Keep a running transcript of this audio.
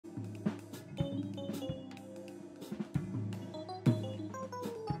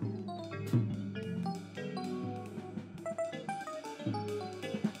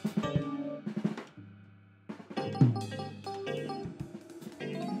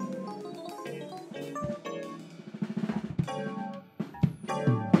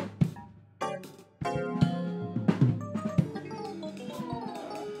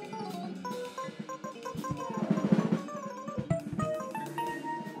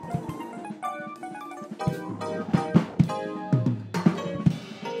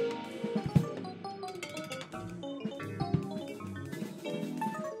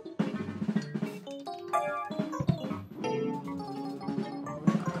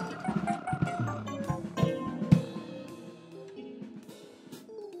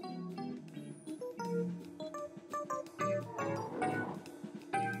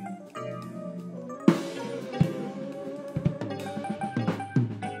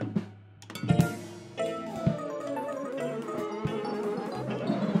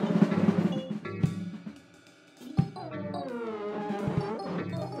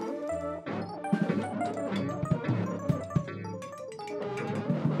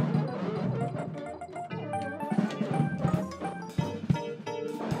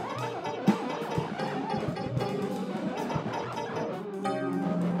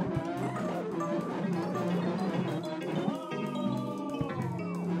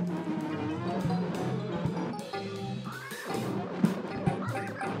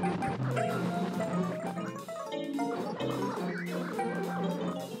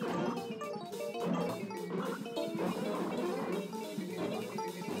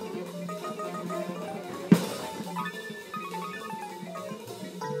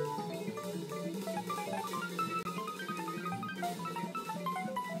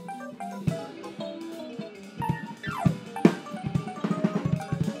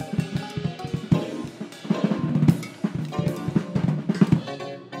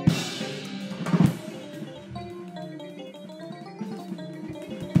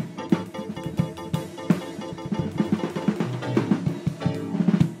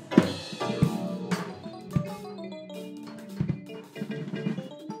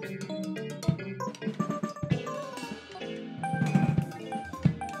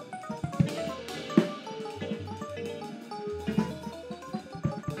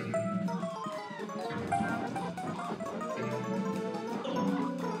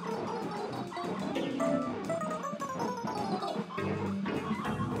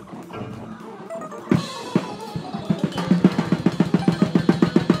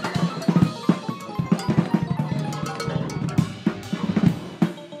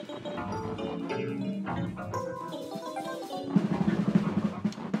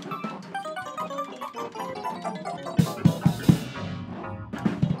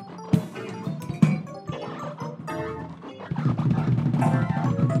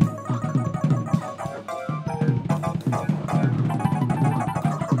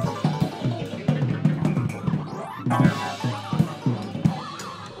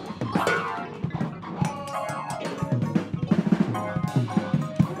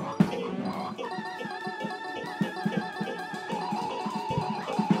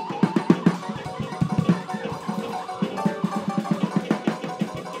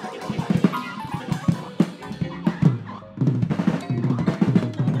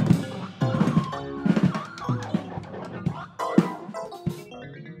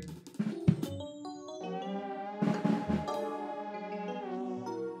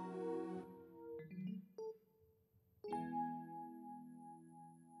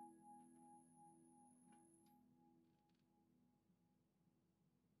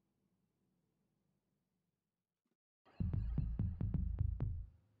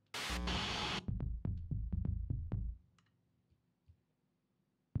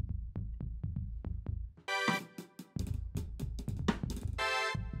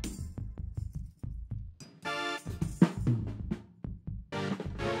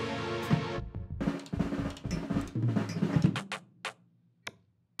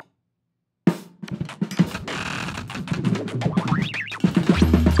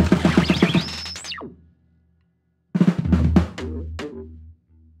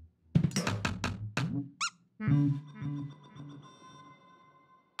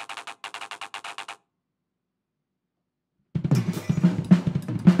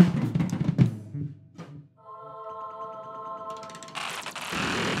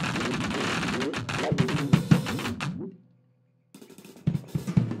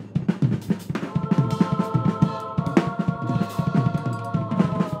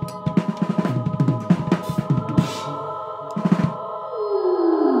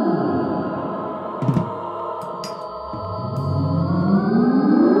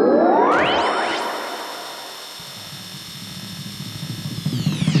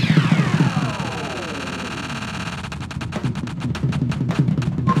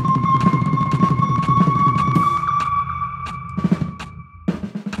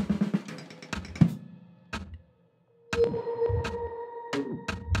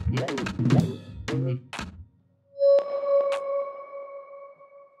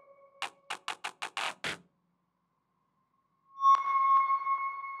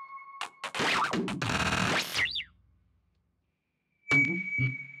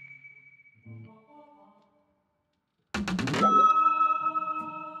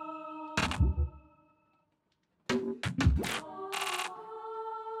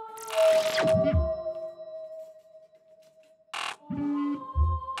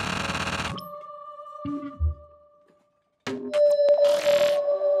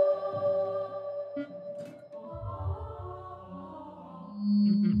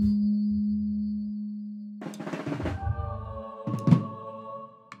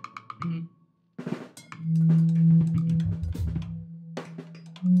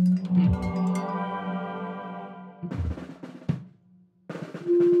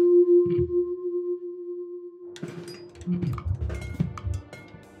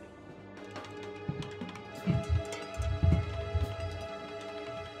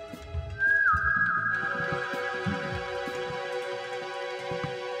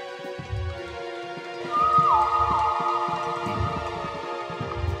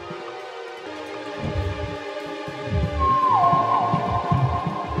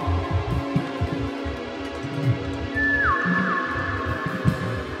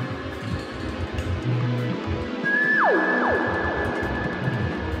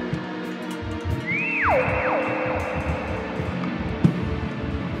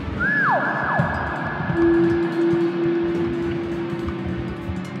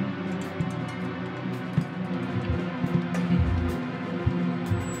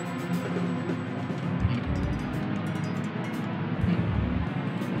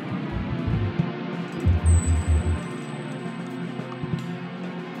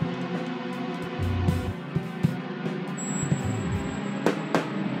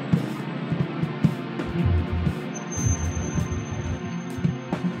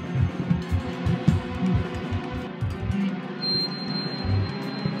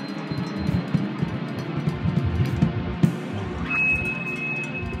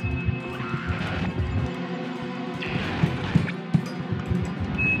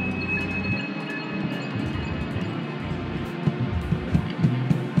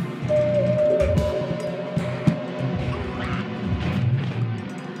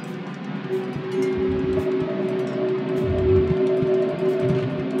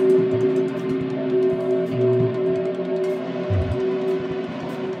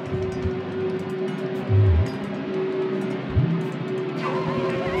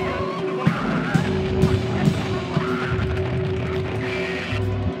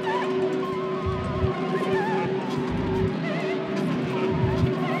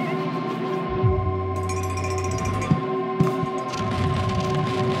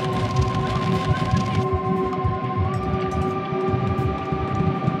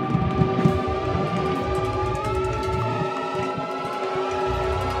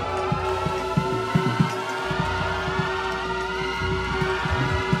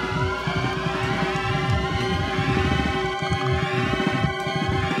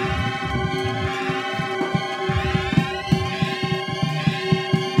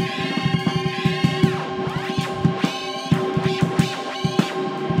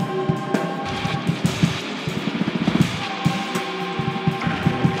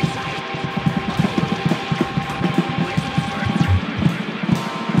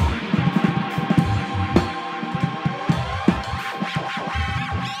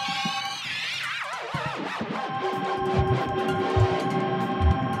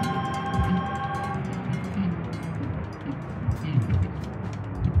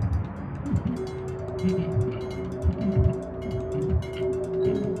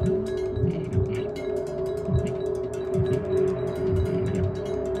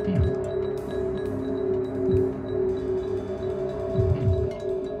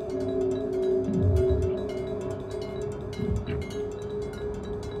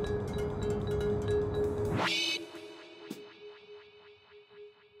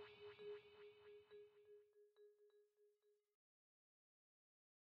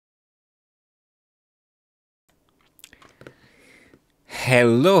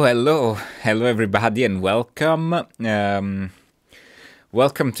Hello everybody, and welcome.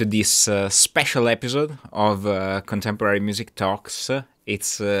 Welcome to this special episode of Contemporary Music Talks.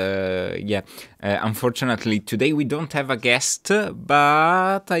 Unfortunately today we don't have a guest,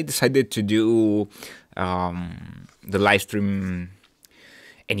 but I decided to do the live stream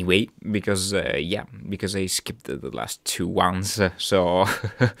anyway, because I skipped the last two ones, so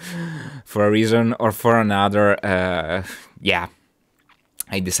for a reason or for another,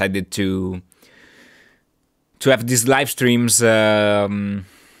 I decided to have these live streams even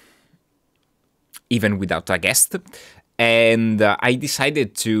without a guest, and I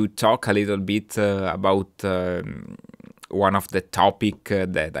decided to talk a little bit about one of the topic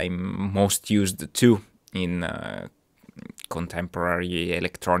that I'm most used to in contemporary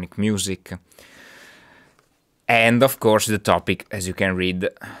electronic music. And of course the topic, as you can read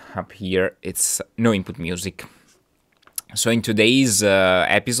up here, it's no input music. So in today's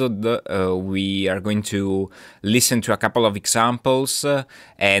episode, we are going to listen to a couple of examples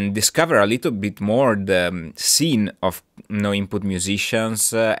and discover a little bit more the scene of no-input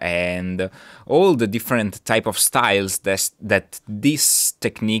musicians and all the different type of styles that this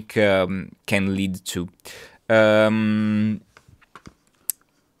technique can lead to.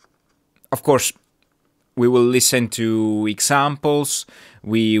 Of course, we will listen to examples.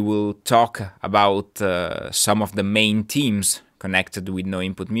 We will talk about some of the main themes connected with no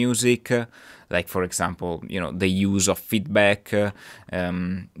input music, like, for example, the use of feedback, the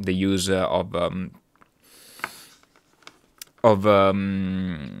use of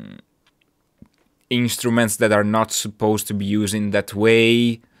instruments that are not supposed to be used in that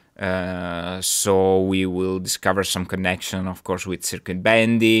way. So we will discover some connection, of course, with circuit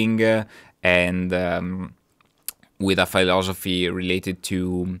bending and with a philosophy related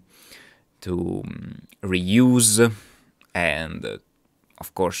to reuse, and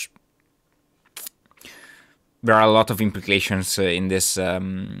of course there are a lot of implications in this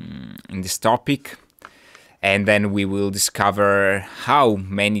topic. And then we will discover how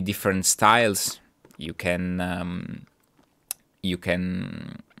many different styles you can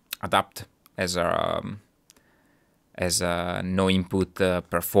adapt as a no input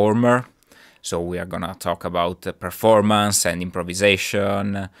performer. So we are gonna talk about performance and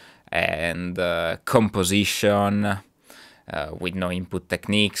improvisation and composition with no input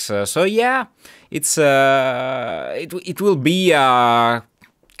techniques. So yeah, it's it will be a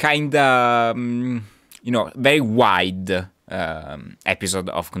kind of very wide episode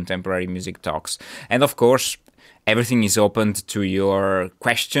of Contemporary Music Talks, and of course everything is open to your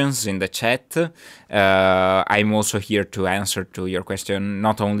questions in the chat. I'm also here to answer to your question,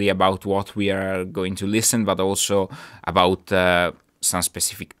 not only about what we are going to listen, but also about some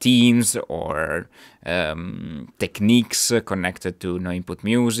specific themes or techniques connected to no input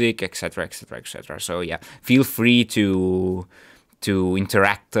music, etc., etc., etc. So yeah, feel free to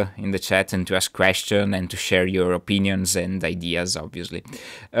interact in the chat and to ask questions and to share your opinions and ideas, obviously.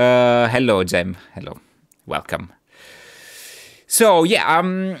 Hello, Jem. Hello. Welcome. So yeah,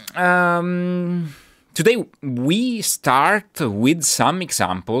 today we start with some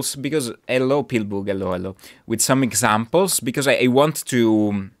examples because hello Pilbug, hello, with some examples because I want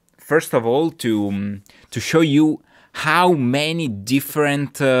to first of all to show you how many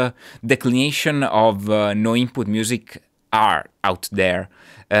different declination of no input music are out there.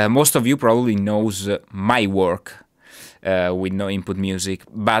 Most of you probably knows my work with no input music,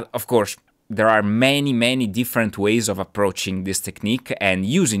 but of course there are many different ways of approaching this technique and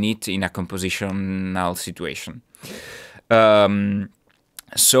using it in a compositional situation. So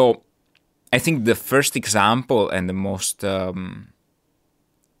I think the first example and the most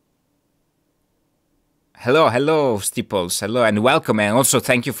hello Steeples, hello and welcome, and also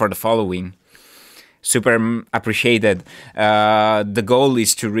thank you for the following. Super appreciated. The goal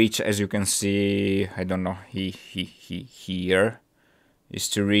is to reach, as you can see, I don't know, here is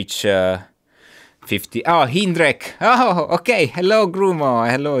to reach 50. Oh, Hindrek. Oh, okay. Hello, Grumo.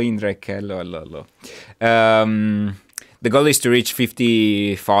 Hello, Hindrek. Hello. The goal is to reach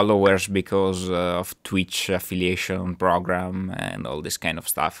 50 followers because of Twitch affiliation program and all this kind of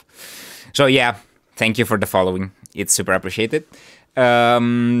stuff. So yeah, thank you for the following. It's super appreciated.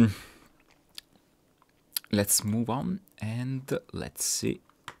 Let's move on and let's see.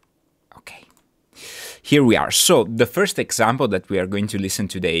 Okay. Here we are. So the first example that we are going to listen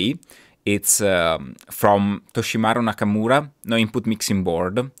today, it's from Toshimaru Nakamura, No Input Mixing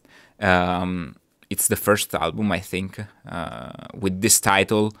Board. It's the first album, I think, with this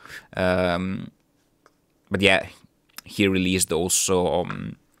title. But yeah, he released also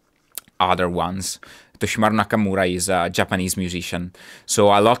other ones Toshimaru Nakamura is a Japanese musician. So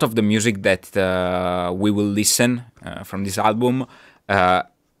a lot of the music that we will listen from this album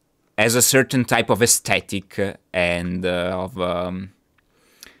has a certain type of aesthetic and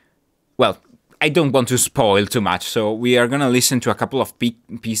well, I don't want to spoil too much, so we are going to listen to a couple of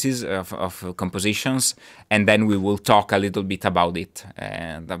pieces of compositions, and then we will talk a little bit about it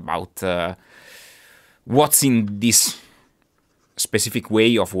and about what's in this specific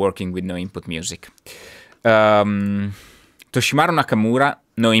way of working with no input music. Toshimaru Nakamura,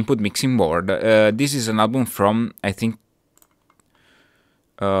 No Input Mixing Board. This is an album from, I think,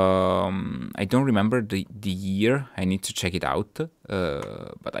 I don't remember the year. I need to check it out,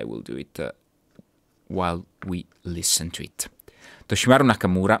 but I will do it while we listen to it. Toshimaru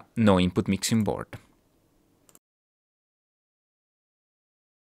Nakamura, No Input Mixing Board.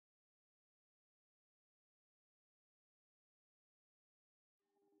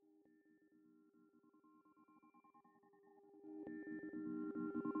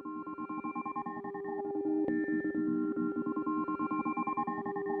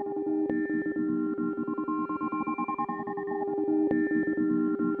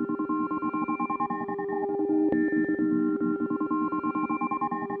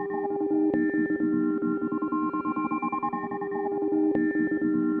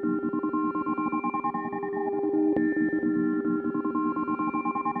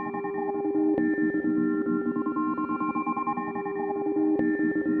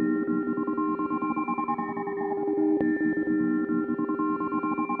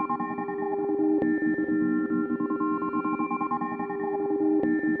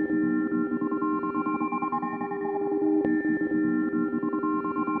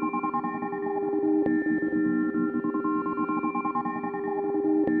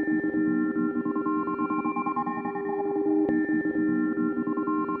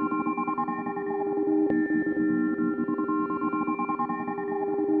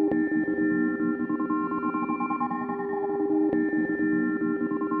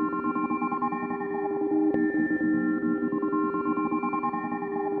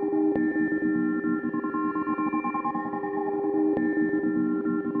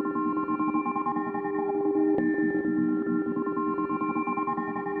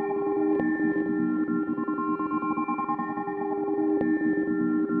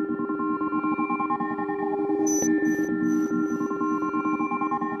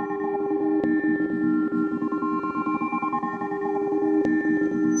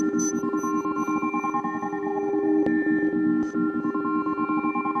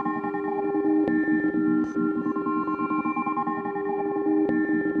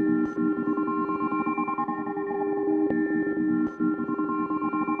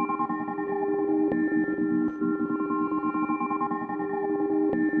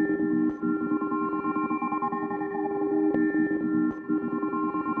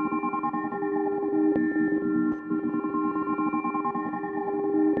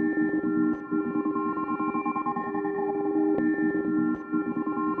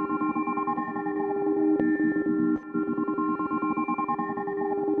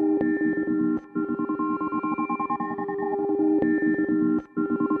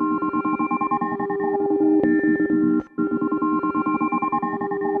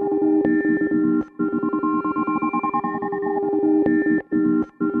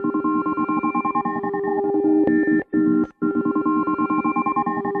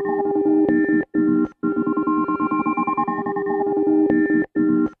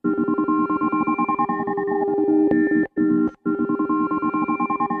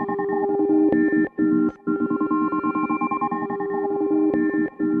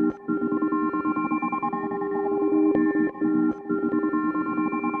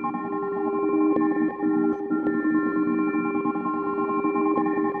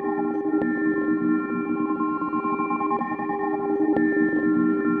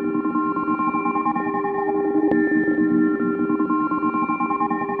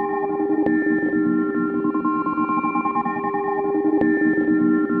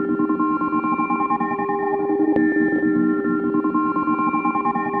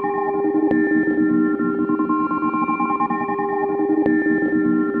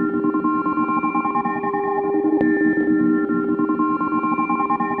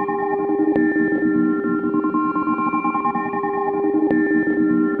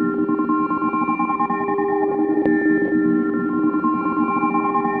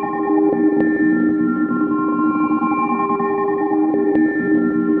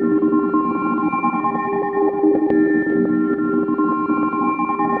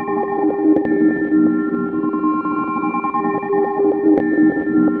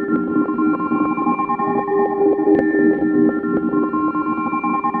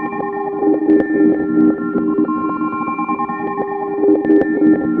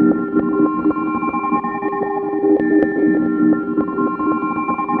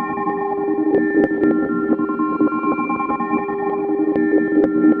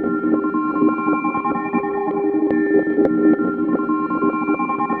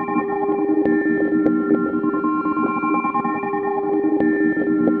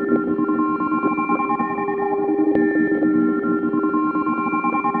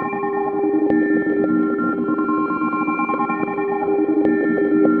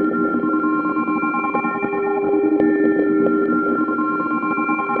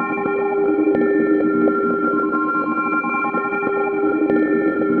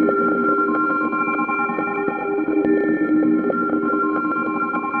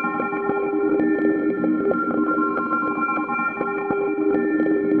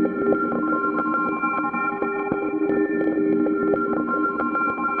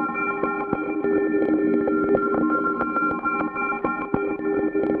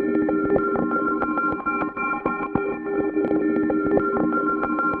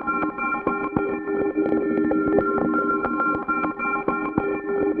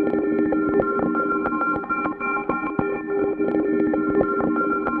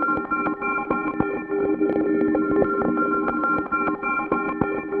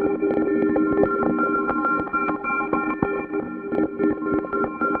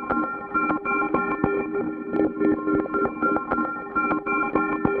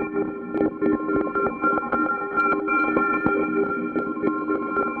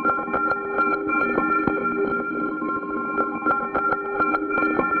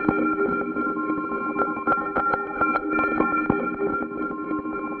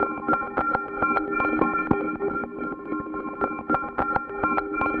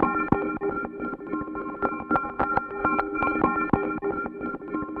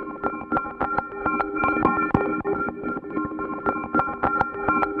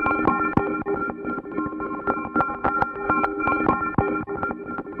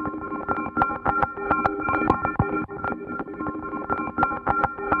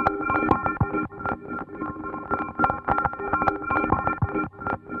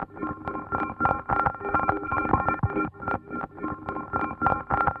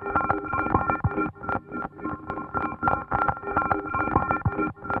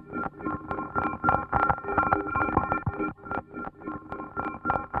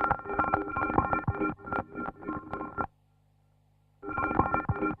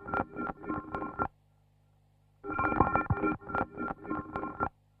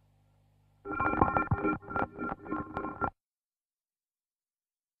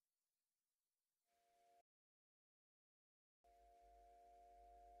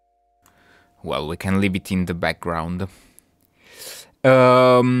 well, we can leave it in the background.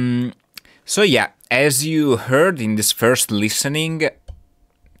 So yeah, as you heard in this first listening,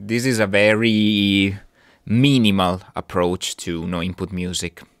 this is a very minimal approach to no input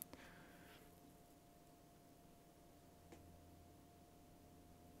music.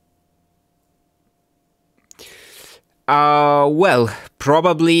 Well,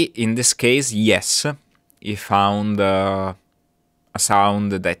 probably in this case, yes. He found a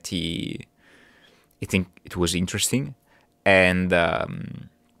sound that he think it was interesting, and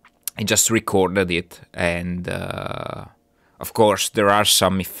I just recorded it. And of course, there are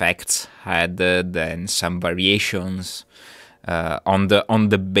some effects added and some variations on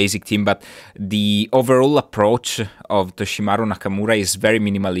the basic theme, but the overall approach of Toshimaru Nakamura is very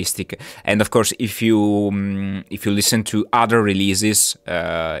minimalistic. And of course, if you listen to other releases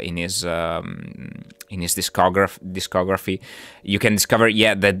in his discography, you can discover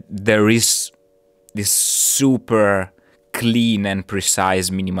that there is this super clean and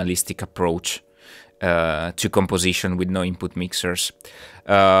precise minimalistic approach to composition with no input mixers.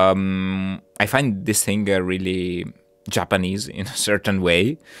 I find this thing really Japanese in a certain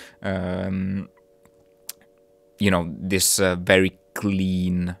way. This very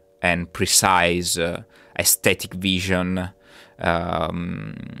clean and precise aesthetic vision.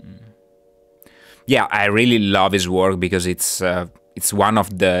 Yeah, I really love his work because it's one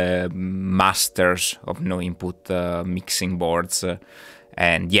of the masters of no input mixing boards.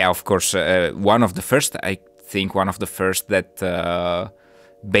 And yeah, of course, one of the first that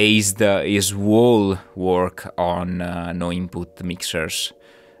based his whole work on no input mixers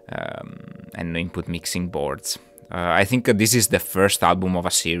and no input mixing boards. I think this is the first album of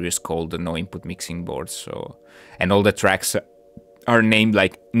a series called No Input Mixing Boards. So, and all the tracks are named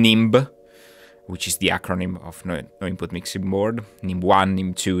like NIMB, which is the acronym of no input mixing board. NIMB 1,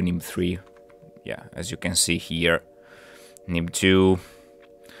 NIMB 2, NIMB 3. Yeah, as you can see here, NIMB 2.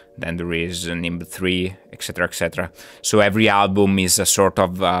 Then there is NIMB 3, etc., etc. So every album is a sort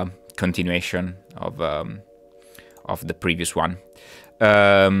of continuation of the previous one.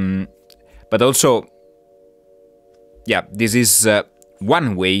 But also, yeah, this is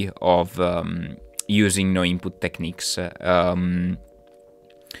one way of using no input techniques.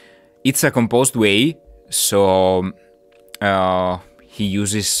 It's a composed way, so he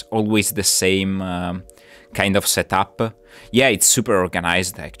uses always the same kind of setup. Yeah, it's super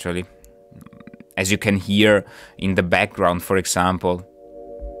organized, actually. As you can hear in the background, for example.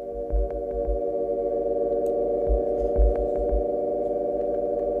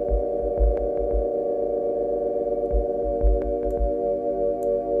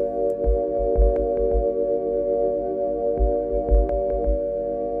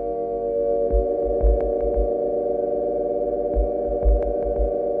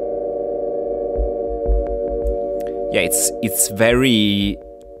 Yeah, it's very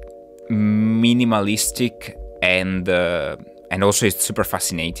minimalistic and also it's super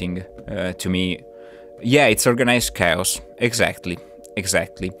fascinating to me. Yeah, it's organized chaos. Exactly.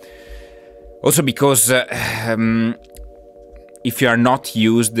 Also because if you are not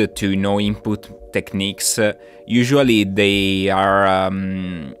used to no input techniques, usually they are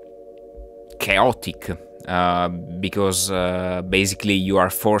chaotic. Because basically you are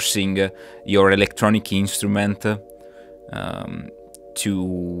forcing your electronic instrument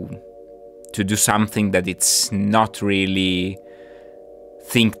to do something that it's not really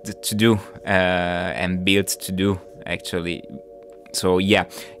thinked to do and built to do, actually. So yeah,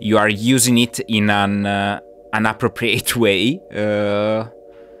 you are using it in an appropriate way,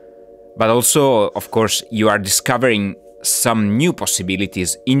 but also, of course, you are discovering some new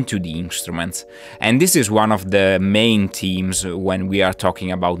possibilities into the instruments. And this is one of the main themes when we are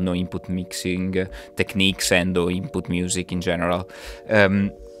talking about no input mixing techniques and no input music in general.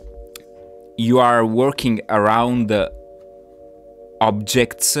 You are working around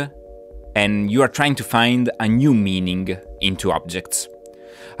objects and you are trying to find a new meaning into objects.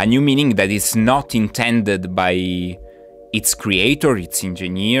 A new meaning that is not intended by its creator, its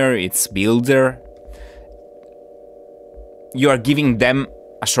engineer, its builder. You are giving them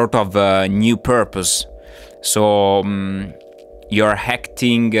a sort of new purpose. So you're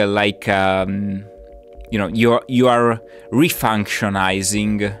acting like, you are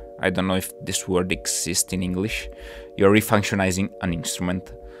refunctionizing. I don't know if this word exists in English. You're refunctionizing an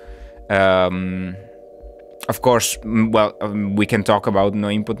instrument. Of course, well, we can talk about no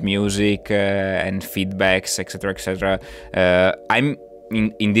input music and feedbacks, etc., etc.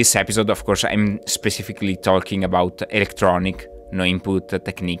 In this episode, of course, I'm specifically talking about electronic no input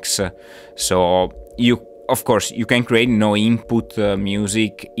techniques. So you of course, you can create no input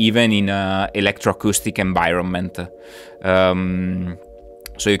music even in an electroacoustic environment.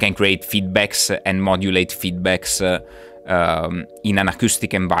 So you can create feedbacks and modulate feedbacks in an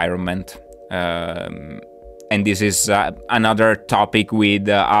acoustic environment. And this is another topic with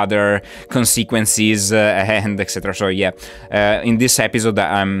other consequences and etc. So yeah, in this episode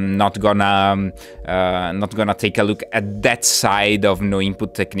I'm not gonna take a look at that side of no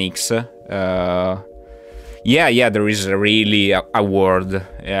input techniques. Yeah, there is really a word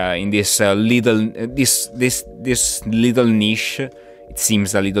in this this little niche. It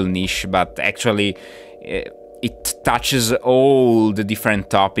seems a little niche, but actually it touches all the different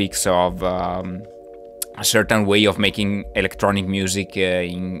topics of a certain way of making electronic music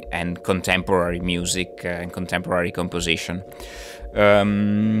and contemporary music and contemporary composition.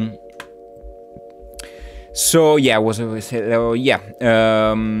 So yeah,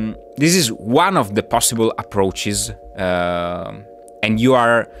 this is one of the possible approaches, and you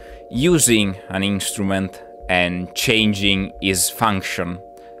are using an instrument and changing its function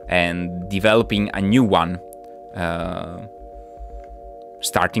and developing a new one,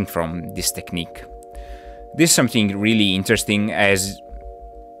 starting from this technique. This is something really interesting, as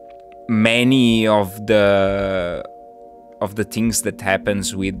many of the things that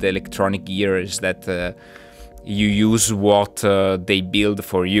happens with the electronic gear is that you use what they build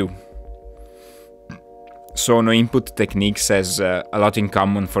for you. So no input techniques has a lot in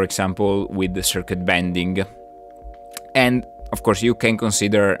common, for example, with the circuit bending. And of course, you can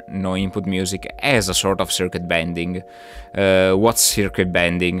consider no input music as a sort of circuit bending. What's circuit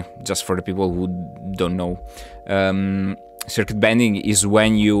bending? Just for the people who don't know. Circuit bending is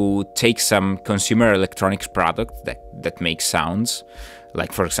when you take some consumer electronics product that makes sounds,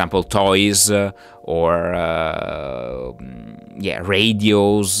 like for example toys or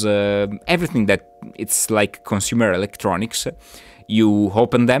radios, everything that it's like consumer electronics. You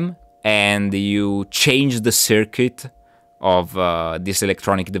open them and you change the circuit of these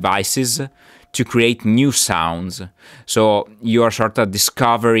electronic devices to create new sounds. So you are sort of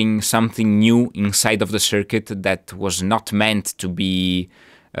discovering something new inside of the circuit that was not meant to be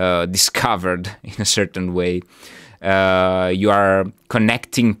discovered in a certain way. You are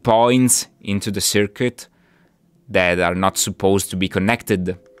connecting points into the circuit that are not supposed to be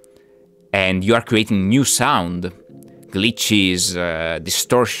connected, and you are creating new sound. Glitches,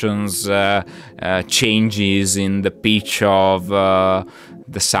 distortions, changes in the pitch of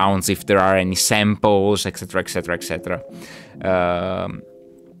the sounds, if there are any samples, etc., etc., etc.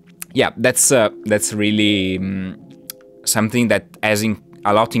 Yeah, that's really something that has a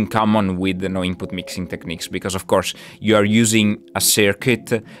lot in common with the no input mixing techniques, because of course you are using a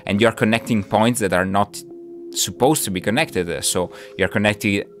circuit and you are connecting points that are not supposed to be connected. So you are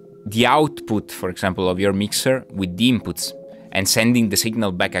connecting the output, for example, of your mixer with the inputs and sending the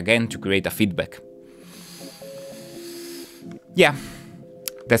signal back again to create a feedback. Yeah,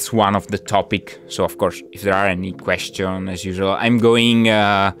 that's one of the topic. So of course, if there are any questions, as usual, I'm going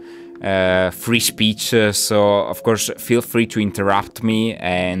free speech, so of course feel free to interrupt me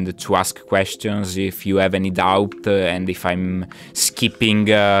and to ask questions if you have any doubt, and if I'm skipping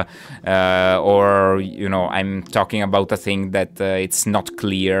or I'm talking about a thing that it's not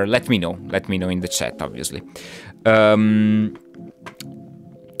clear, let me know in the chat, obviously.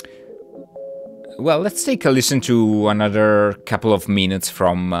 Well, let's take a listen to another couple of minutes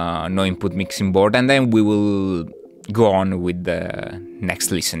from no input mixing board, and then we will go on with the next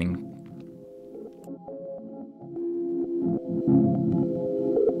listening.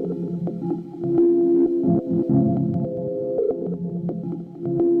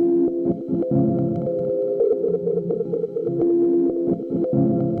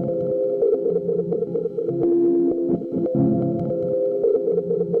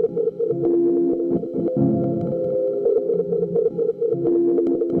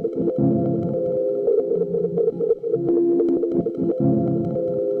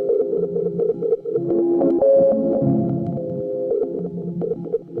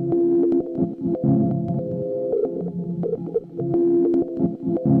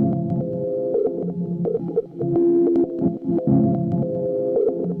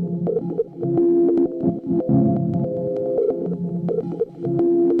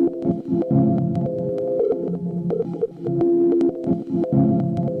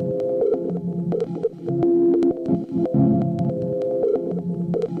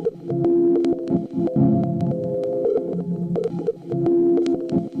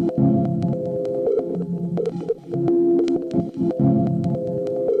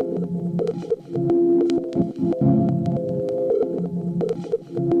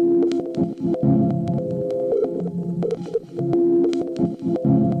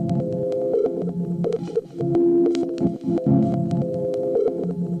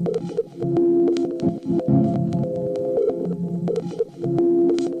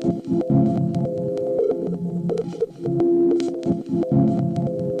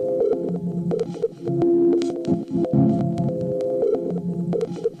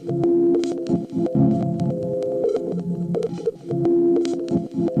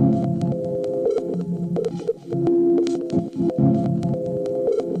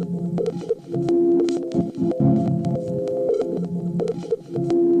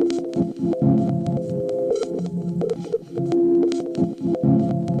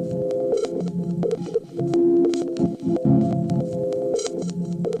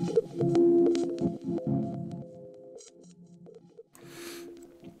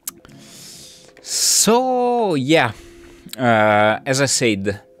 yeah, as I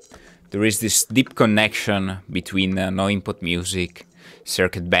said, there is this deep connection between no input music,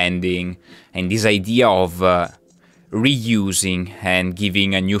 circuit bending, and this idea of reusing and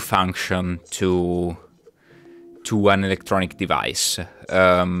giving a new function to an electronic device.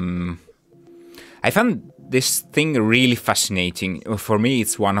 I found this thing really fascinating. For me,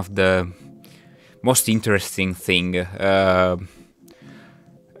 it's one of the most interesting thing.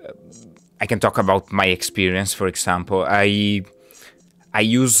 I can talk about my experience, for example. I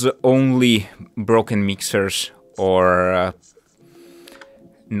use only broken mixers or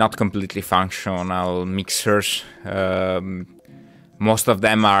not completely functional mixers. Most of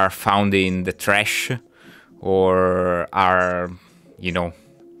them are found in the trash or are,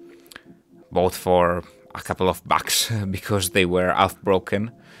 bought for a couple of bucks because they were half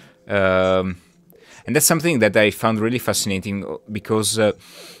broken. And that's something that I found really fascinating because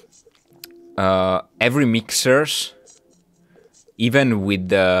every mixers, even with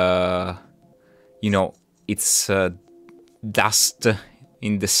the, it's dust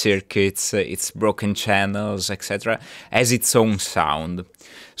in the circuits, its broken channels, etc., has its own sound.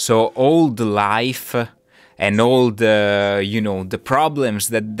 So all the life and all the, the problems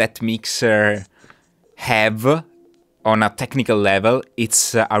that mixer have on a technical level,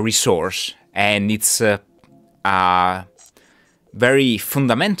 it's a resource, and it's a very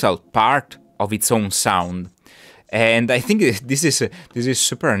fundamental part of its own sound. And I think this is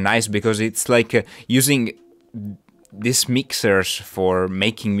super nice because it's like using these mixers for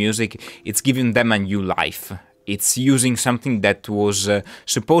making music. It's giving them a new life. It's using something that was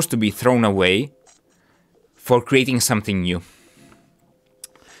supposed to be thrown away for creating something new.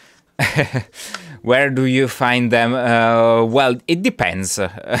 Where do you find them? Well, it depends.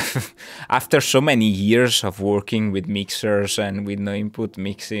 After so many years of working with mixers and with no input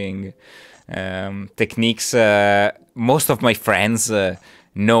mixing techniques, most of my friends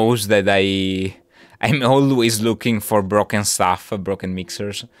knows that I'm always looking for broken stuff, broken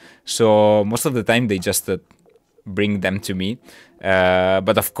mixers. So most of the time they just bring them to me.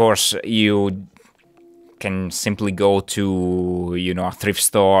 But of course you can simply go to, a thrift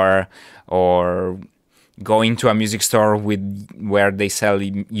store or go into a music store where they sell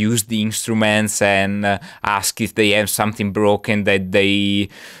used instruments and ask if they have something broken that they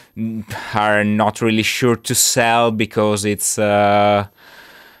are not really sure to sell because it's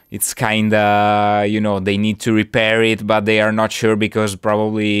kind of, they need to repair it, but they are not sure because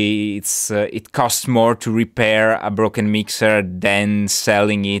probably it costs more to repair a broken mixer than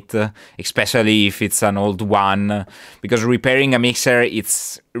selling it, especially if it's an old one. Because repairing a mixer,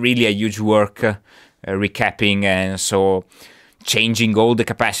 it's really a huge work, recapping, and so changing all the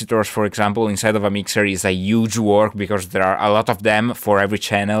capacitors, for example, inside of a mixer is a huge work because there are a lot of them for every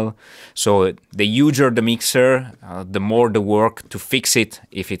channel. So the huger the mixer, the more the work to fix it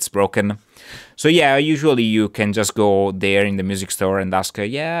if it's broken. So yeah, usually you can just go there in the music store and ask,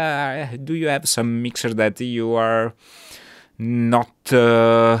 yeah, do you have some mixer that you are not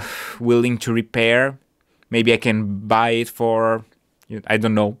willing to repair? Maybe I can buy it for, I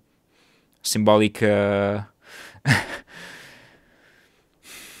don't know, symbolic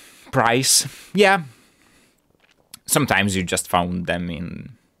price. Yeah, sometimes you just found them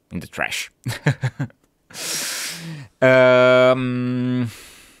in the trash.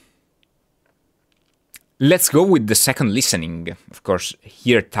 Let's go with the second listening. Of course,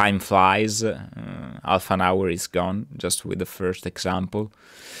 here time flies. Half an hour is gone just with the first example.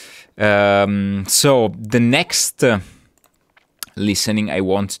 So the next listening I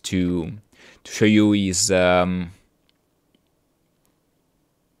want to show you is a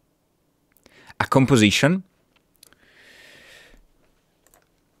composition.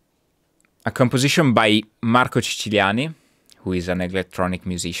 A composition by Marco Ciciliani, who is an electronic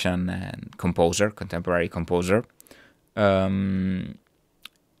musician and composer, contemporary composer. Also,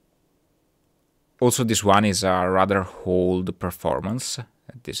 this one is a rather old performance.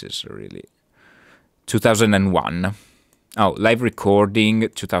 This is really 2001. Oh, live recording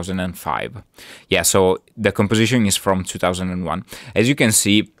 2005. Yeah, so the composition is from 2001. As you can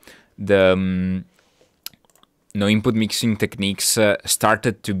see, the no input mixing techniques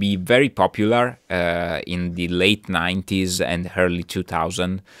started to be very popular in the late 90s and early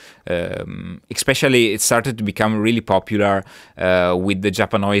 2000s. Especially, it started to become really popular with the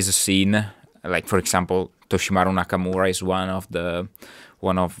Japanoise scene. Like, for example, Toshimaru Nakamura is one of the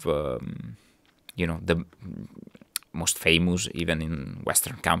most famous, even in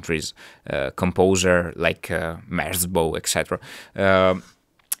Western countries, composer like Merzbow, etc.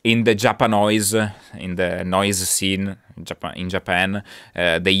 in the Japanoise, in the noise scene in Japan,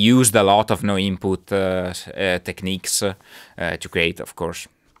 they used a lot of no input techniques to create, of course,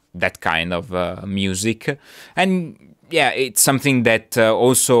 that kind of music. And yeah, it's something that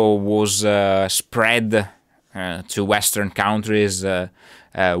also was spread to Western countries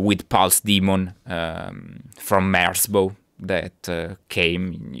with Pulse Demon from Merzbow that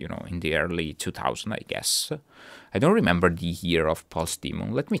came, in the early 2000s, I guess. I don't remember the year of Pulse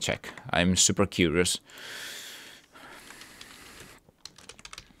Demon. Let me check. I'm super curious.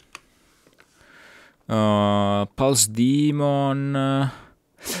 Pulse Demon.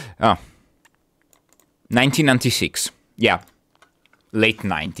 1996. Yeah, late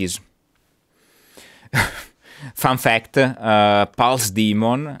 90s. Fun fact, Pulse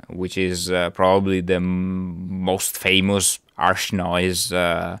Demon, which is probably the most famous harsh noise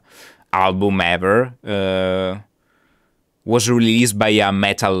album ever, was released by a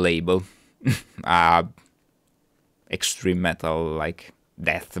metal label. Extreme metal, like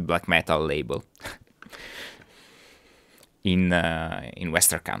death black metal label. in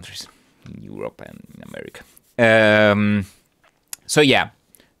Western countries, in Europe and in America. So yeah,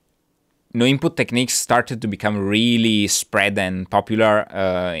 no input techniques started to become really spread and popular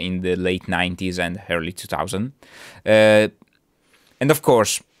in the late 90s and early 2000s. And of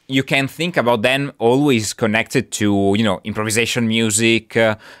course, you can think about them always connected to, improvisation music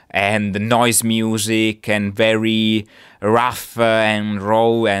and noise music and very rough and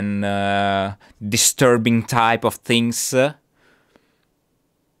raw and disturbing type of things.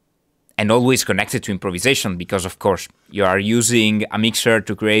 And always connected to improvisation because, of course, you are using a mixer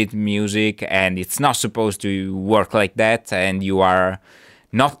to create music and it's not supposed to work like that, and you are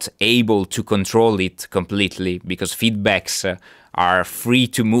not able to control it completely because feedbacks are free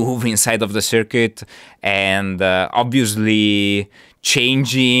to move inside of the circuit, and obviously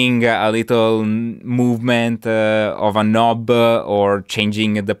changing a little movement of a knob or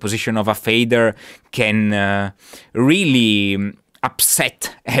changing the position of a fader can really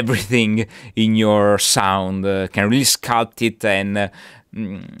upset everything in your sound, can really sculpt it and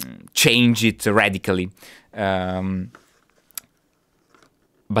change it radically.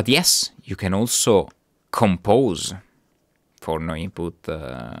 But yes, you can also compose for no input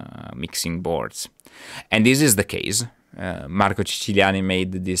mixing boards. And this is the case. Marco Ciciliani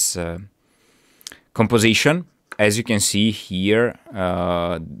made this composition. As you can see here,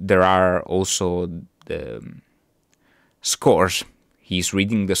 there are also the scores. He's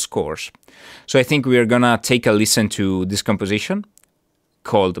reading the scores. So I think we are gonna take a listen to this composition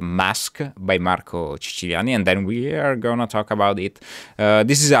called Mask by Marco Ciciliani, and then we are gonna talk about it.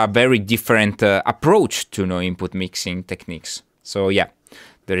 This is a very different approach to no input mixing techniques. So yeah,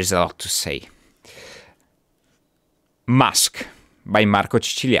 there is a lot to say. Mask by Marco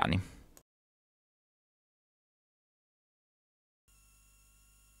Ciciliani.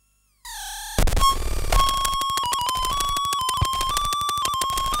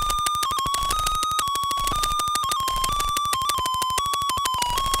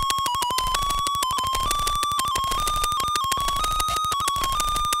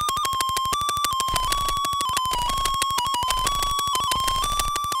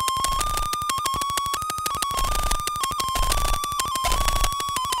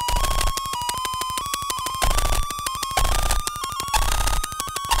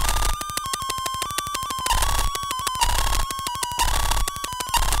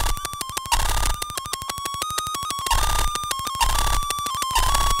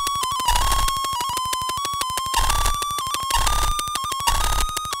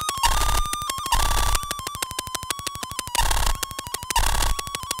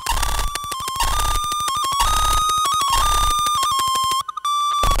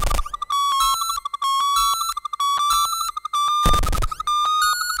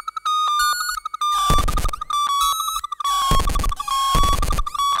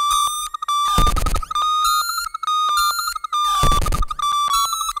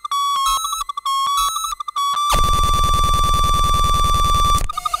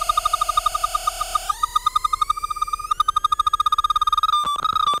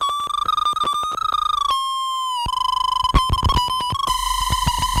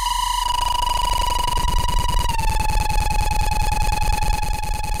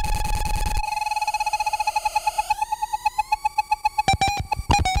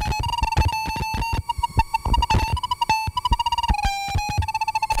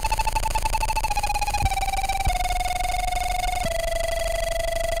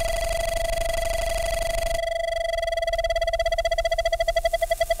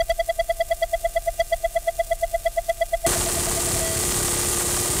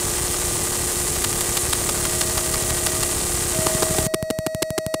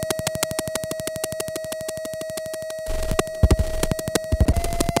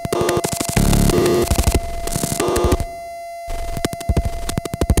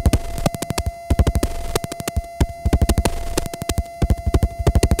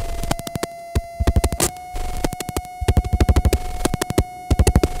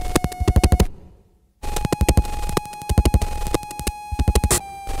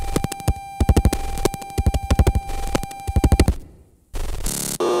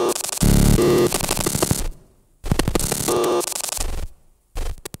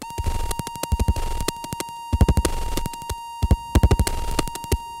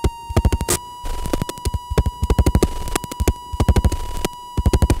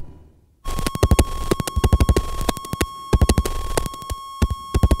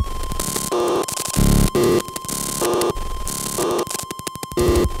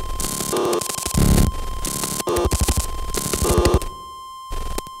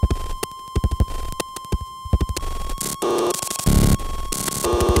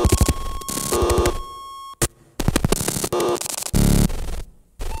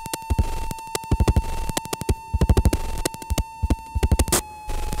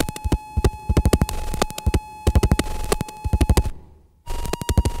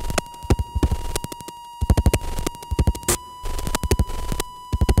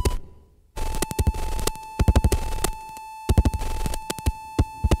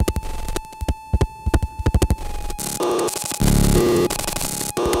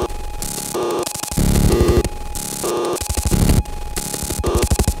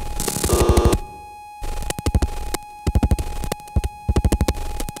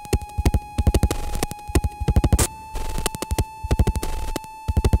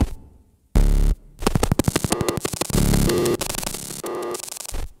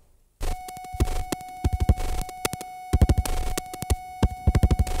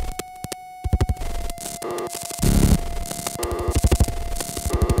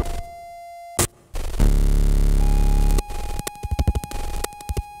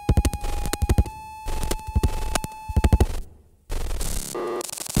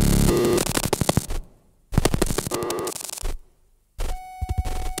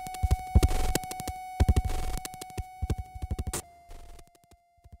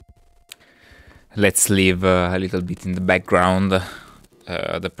 let's leave a little bit in the background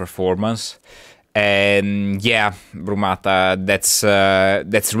the performance. And yeah, Brumata,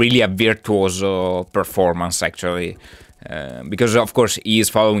 that's really a virtuoso performance, actually, because of course he is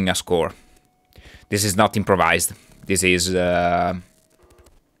following a score. This is not improvised. This is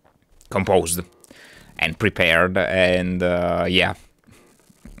composed and prepared, and yeah.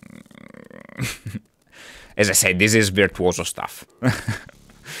 As I said, this is virtuoso stuff,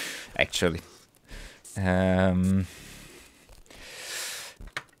 actually.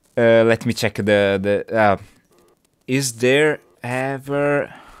 Let me check the is there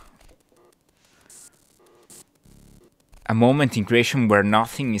ever a moment in creation where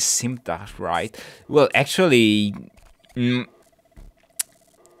nothing is synced up right? Well, actually,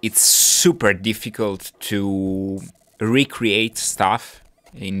 it's super difficult to recreate stuff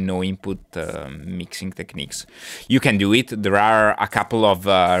in no input mixing techniques. You can do it. There are a couple of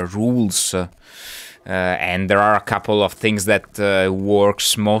rules. And there are a couple of things that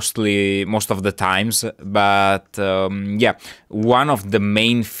works most of the times, but yeah, one of the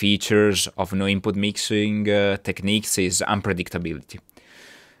main features of no input mixing techniques is unpredictability.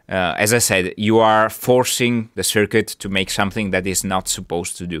 As I said, you are forcing the circuit to make something that is not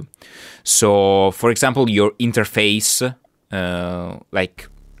supposed to do. So, for example, your interface, like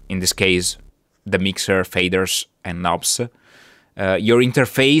in this case, the mixer, faders, and knobs, your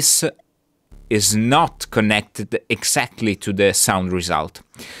interface is not connected exactly to the sound result.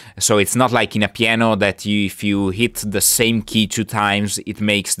 So it's not like in a piano that if you hit the same key 2 times, it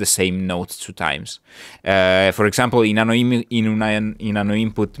makes the same note 2 times. For example, in a no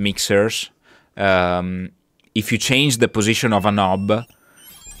input mixers, if you change the position of a knob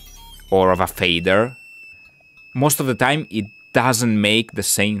or of a fader, most of the time it doesn't make the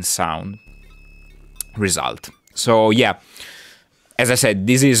same sound result. So yeah, as I said,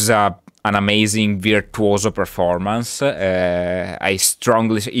 this is an amazing virtuoso performance. I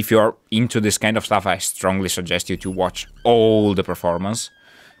strongly, if you're into this kind of stuff, I strongly suggest you to watch all the performance,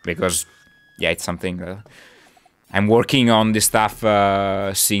 because yeah, it's something I'm working on this stuff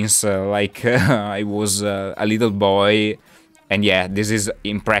since like I was a little boy, and yeah, this is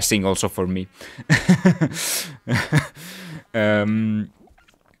impressing also for me.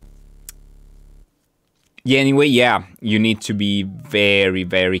 Yeah, anyway, yeah, you need to be very,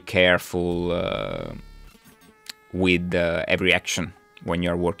 very careful with every action when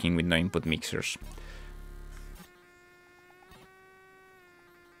you're working with no input mixers.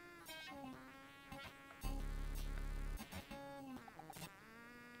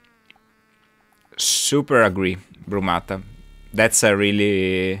 Super agree, Brumata. That's a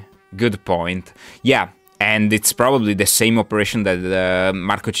really good point. Yeah, and it's probably the same operation that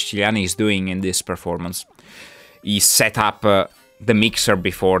Marco Ciciliani is doing in this performance. He set up the mixer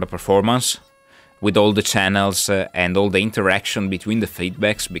before the performance with all the channels and all the interaction between the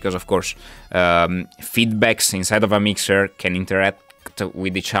feedbacks, because of course feedbacks inside of a mixer can interact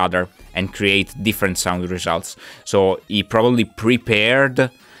with each other and create different sound results. So he probably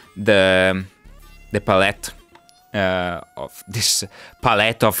prepared the palette of this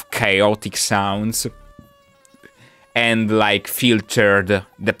palette of chaotic sounds, and like filtered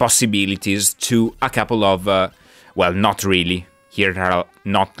the possibilities to a couple of well, not really. Here there are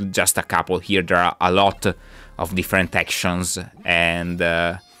not just a couple. Here there are a lot of different actions and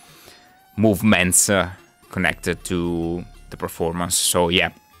movements connected to the performance. So yeah,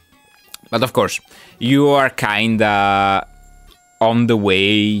 but of course you are kinda on the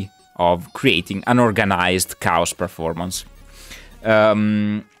way of creating an organized chaos performance.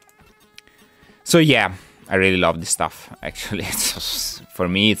 So yeah, I really love this stuff. Actually, for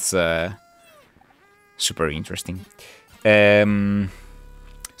me it's super interesting. So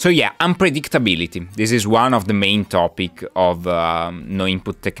yeah, unpredictability. This is one of the main topic of no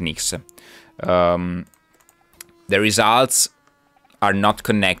input techniques. The results are not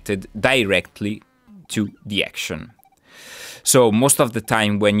connected directly to the action. So most of the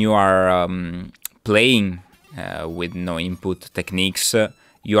time when you are playing with no input techniques,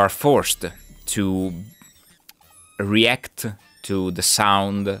 you are forced to react to the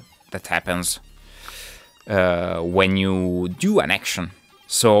sound that happens when you do an action.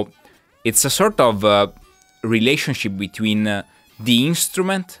 So it's a sort of relationship between the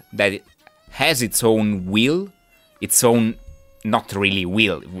instrument that has its own will, its own, not really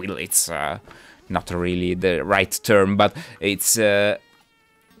will, it's not really the right term, but it's it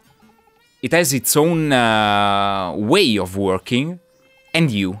has its own way of working,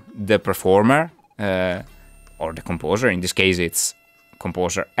 and you, the performer, or the composer, in this case it's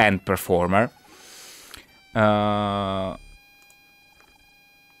composer and performer,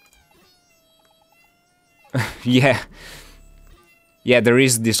 yeah, yeah, there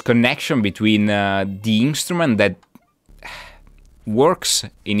is this connection between the instrument that works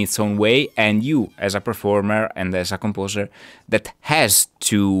in its own way and you as a performer and as a composer that has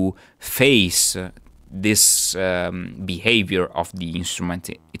to face this behavior of the instrument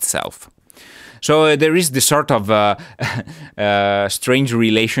itself. So there is this sort of strange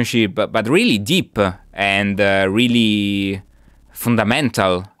relationship, but really deep and really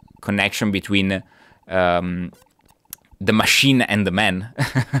fundamental connection between the machine and the man.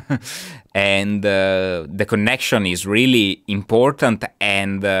 And the connection is really important,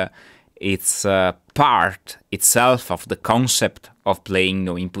 and it's part itself of the concept of playing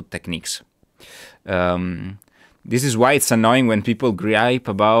no input techniques. This is why it's annoying when people gripe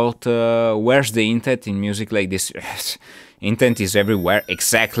about where's the intent in music like this. Intent is everywhere,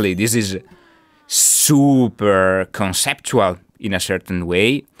 exactly. This is super conceptual in a certain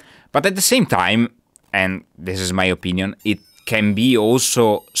way, but at the same time, and this is my opinion, it can be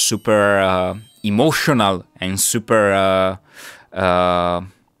also super emotional and super,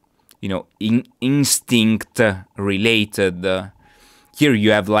 instinct related. Here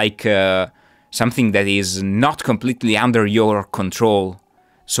you have like something that is not completely under your control.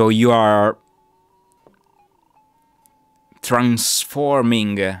 So you are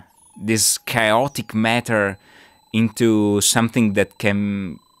transforming this chaotic matter into something that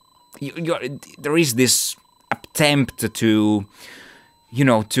can... there is this attempt to,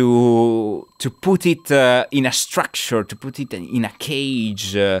 to put it in a structure, to put it in a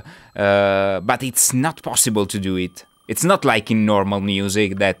cage, but it's not possible to do it. It's not like in normal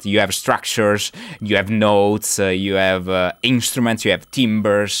music that you have structures, you have notes, you have instruments, you have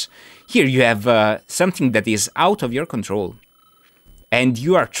timbres. Here you have something that is out of your control. And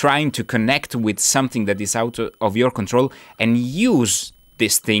you are trying to connect with something that is out of your control and use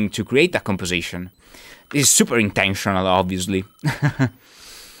this thing to create a composition. This is super intentional, obviously.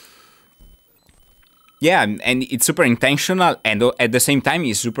 Yeah, and it's super intentional, and at the same time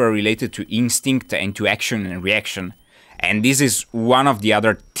it's super related to instinct and to action and reaction. And this is one of the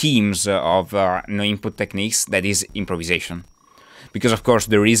other themes of no input techniques, that is improvisation. Because of course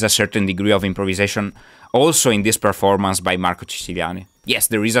there is a certain degree of improvisation also in this performance by Marco Ciciliani. Yes,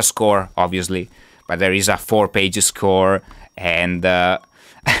 there is a score, obviously, but there is a 4-page score, and I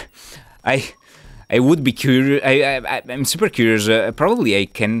would be curious. I'm super curious. Probably I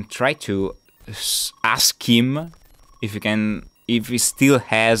can try to ask him if he still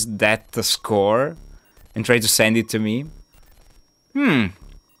has that score, and try to send it to me.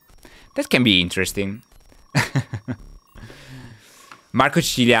 That can be interesting. Marco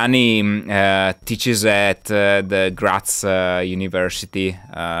Ciciliani teaches at the Graz University,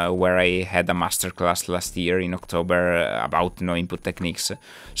 where I had a masterclass last year in October about no input techniques.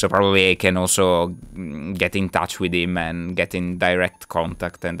 So probably I can also get in touch with him and get in direct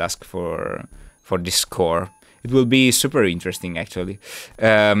contact and ask for this score. It will be super interesting, actually.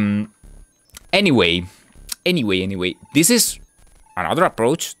 Anyway, this is another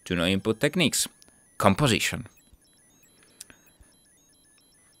approach to no input techniques: composition.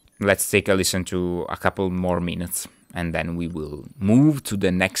 Let's take a listen to a couple more minutes, and then we will move to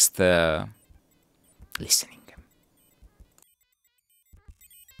the next listening.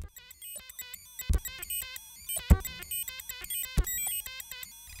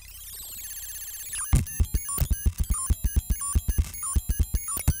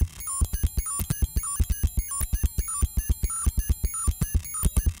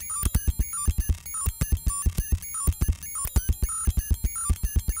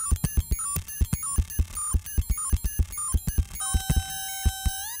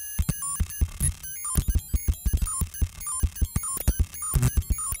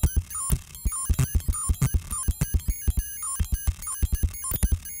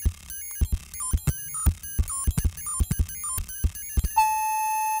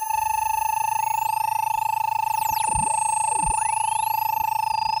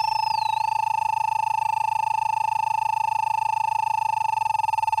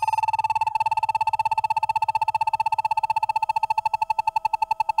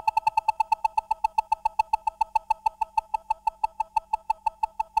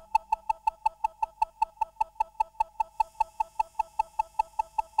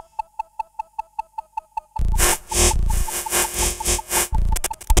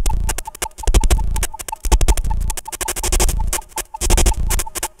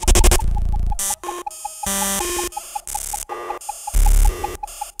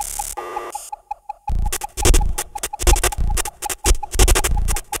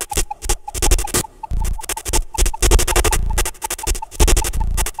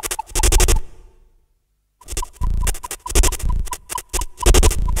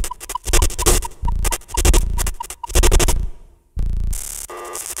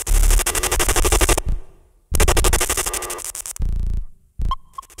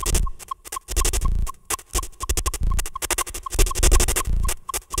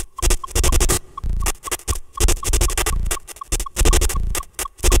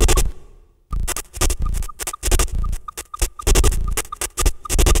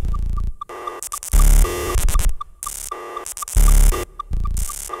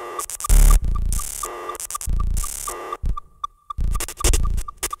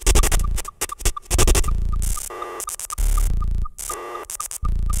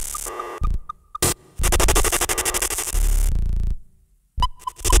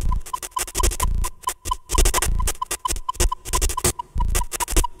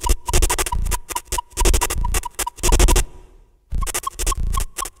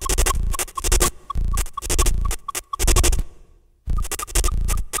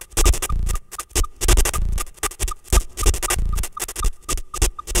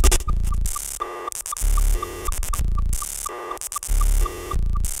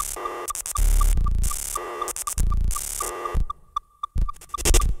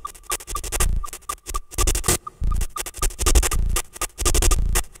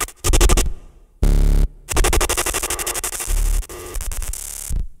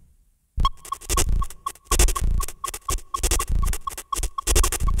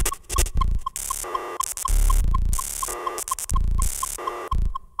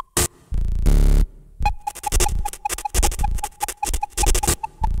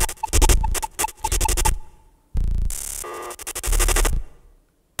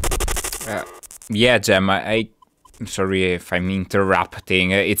 Yeah, Jem, I'm sorry if I'm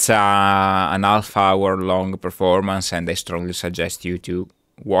interrupting. It's an half-hour long performance, and I strongly suggest you to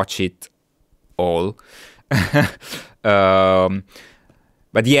watch it all. But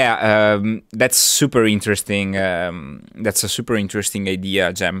yeah, that's super interesting. That's a super interesting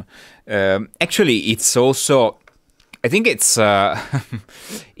idea, Jem. Actually, it's also, I think it's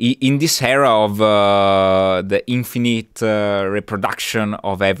in this era of the infinite reproduction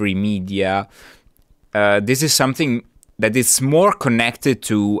of every media. This is something that is more connected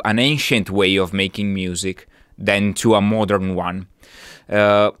to an ancient way of making music than to a modern one.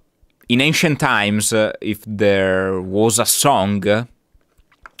 In ancient times, if there was a song,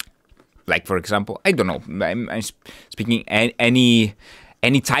 like for example, I don't know, I'm speaking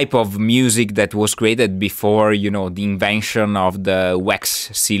any type of music that was created before, you know, the invention of the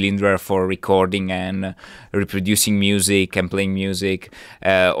wax cylinder for recording and reproducing music and playing music,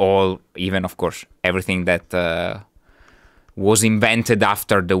 or even, of course, everything that was invented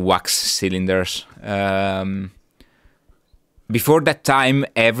after the wax cylinders. Before that time,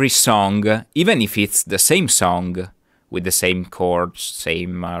 every song, even if it's the same song with the same chords,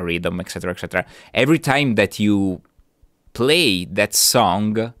 same rhythm, etc., every time that you play that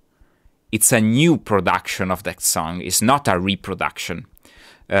song, it's a new production of that song. It's not a reproduction.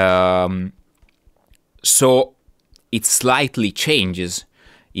 So it slightly changes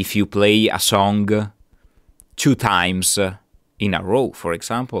if you play a song 2 times in a row, for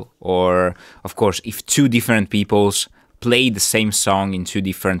example. Or, of course, if 2 different peoples play the same song in 2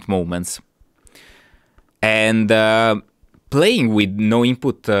 different moments. And playing with no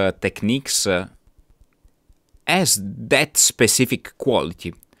input techniques has that specific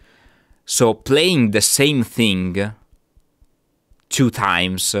quality. So playing the same thing 2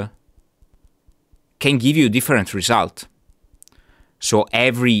 times can give you a different result. So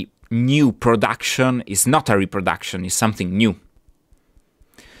every new production is not a reproduction, it's something new.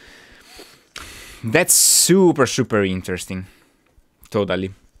 That's super, super interesting.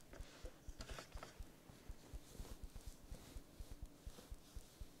 Totally.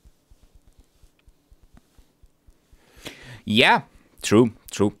 Yeah, true.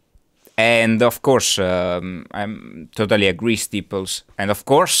 And of course, I'm totally agree, Steeples. And of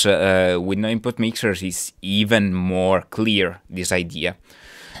course, with no input mixers, is even more clear, this idea.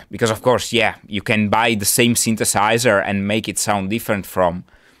 Because of course, yeah, you can buy the same synthesizer and make it sound different from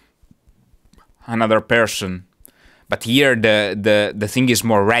another person. But here the thing is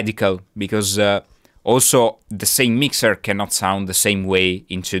more radical, because also the same mixer cannot sound the same way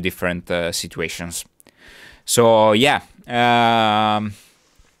in 2 different situations. So yeah,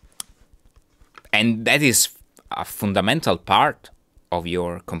 and that is a fundamental part of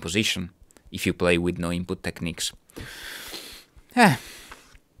your composition if you play with no input techniques.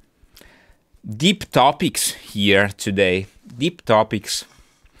 Deep topics here today. Deep topics.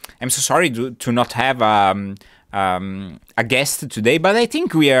 I'm so sorry to not have a guest today, but I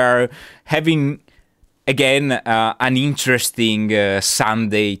think we are having again an interesting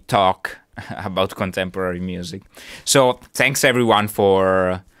Sunday talk. about contemporary music. So thanks everyone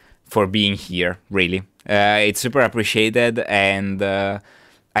for being here. Really, it's super appreciated, and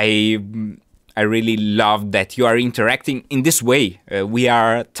I really love that you are interacting in this way. We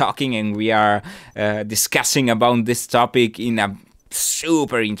are talking and we are discussing about this topic in a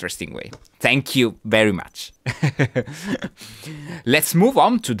super interesting way. Thank you very much. Let's move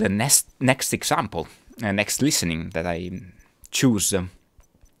on to the next example, next listening that I choose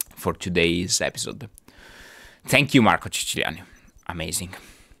for today's episode. Thank you, Marco Ciciliani. Amazing.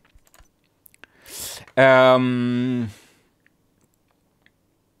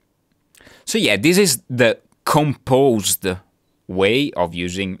 So yeah, this is the composed way of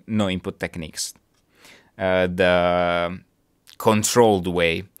using no input techniques, the controlled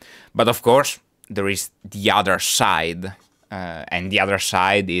way. But of course, there is the other side, and the other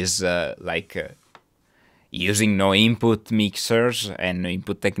side is using no input mixers and no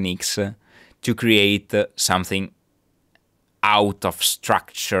input techniques to create something out of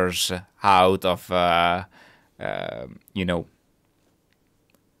structures, out of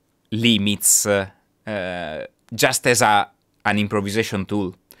limits, just as an improvisation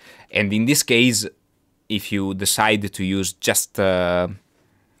tool. And in this case, if you decide to use just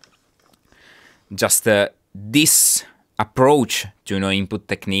this approach to no input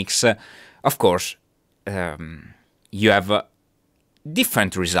techniques, of course, you have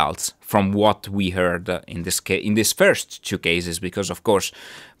different results from what we heard in this first two cases, because of course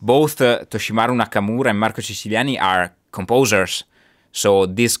both Toshimaru Nakamura and Marco Ciciliani are composers. So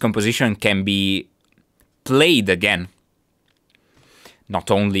this composition can be played again,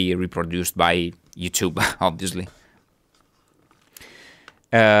 not only reproduced by YouTube, obviously.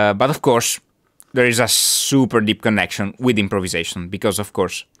 But of course, there is a super deep connection with improvisation, because of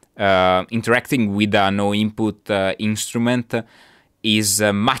course, interacting with a no input instrument is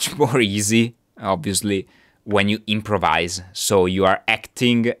much more easy, obviously, when you improvise. So you are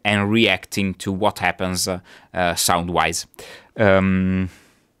acting and reacting to what happens sound-wise.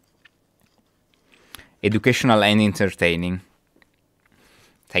 Educational and entertaining.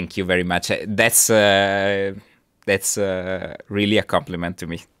 Thank you very much. That's really a compliment to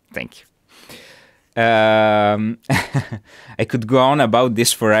me. Thank you. I could go on about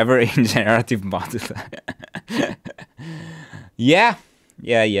this forever in generative model. Yeah.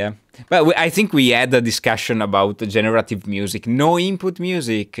 But I think we had a discussion about generative music. No input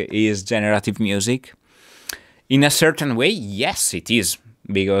music is generative music. In a certain way, yes, it is.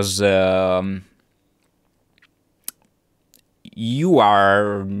 Because you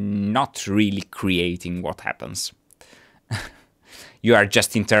are not really creating what happens. You are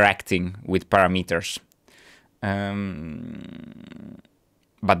just interacting with parameters.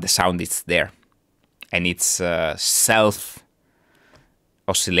 But the sound is there. And it's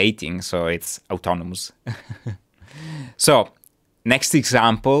self-oscillating, so it's autonomous. So, next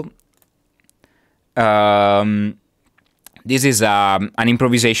example. This is an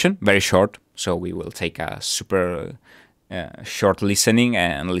improvisation, very short. So we will take a super short listening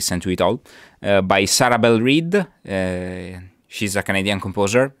and listen to it all. By Sarah Bell Reid. She's a Canadian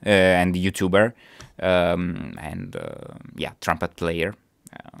composer and YouTuber, and trumpet player.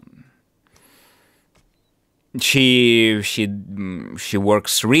 She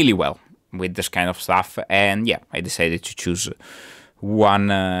works really well with this kind of stuff, and yeah, I decided to choose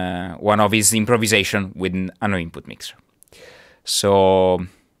one of his improvisation with a no input mixer. So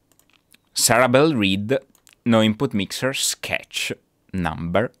Sarah Bell Reid, no input mixer, sketch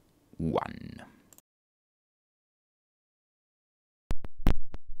number 1.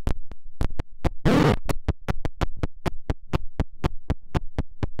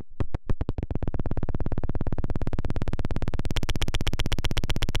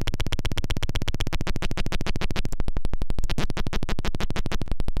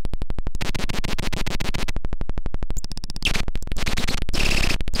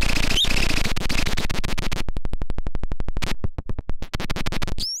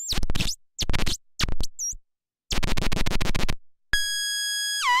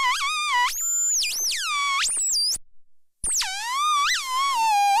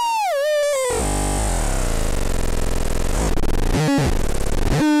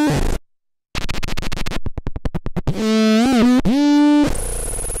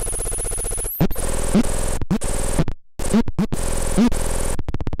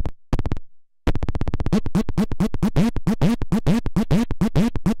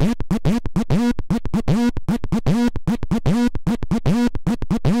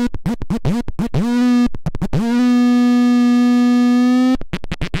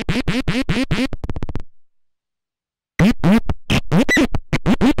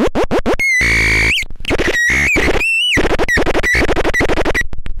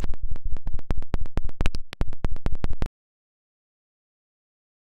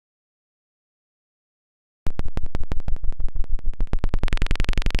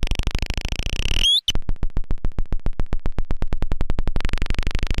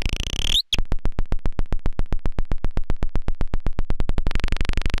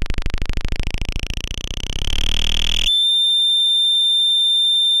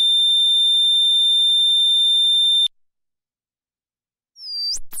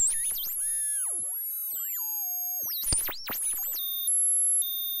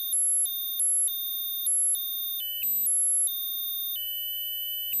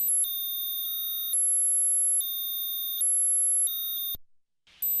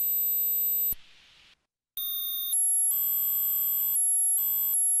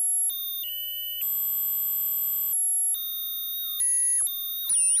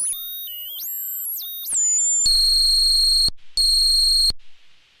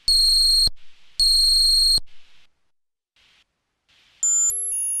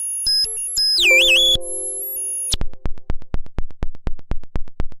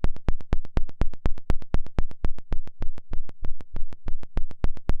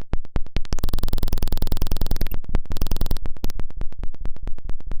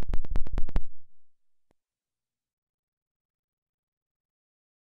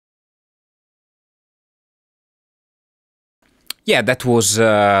 Yeah, that was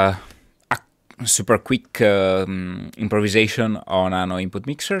a super quick improvisation on a no input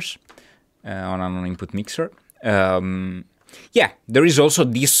mixers, on a no input mixer. Yeah, there is also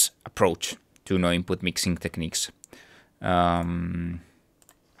this approach to no input mixing techniques. Having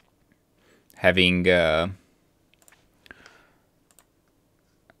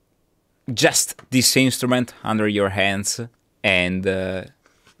just this instrument under your hands and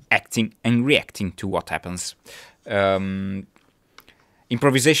acting and reacting to what happens.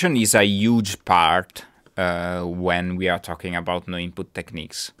 Improvisation is a huge part when we are talking about no input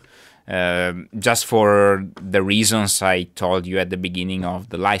techniques. Just for the reasons I told you at the beginning of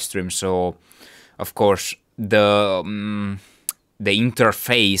the live stream. So, of course, the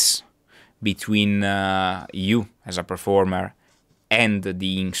interface between you as a performer and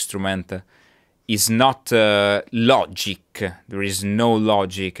the instrument is not logic. There is no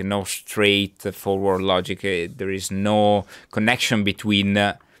logic, no straightforward logic. There is no connection between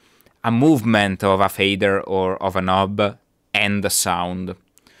a movement of a fader or of a knob and the sound.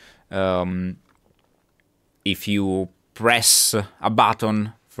 If you press a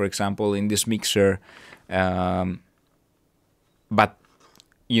button, for example, in this mixer, but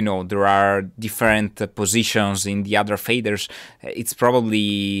you know there are different positions in the other faders, it's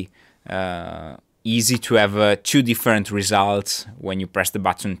probably easy to have two different results when you press the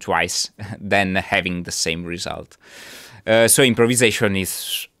button twice than having the same result. So improvisation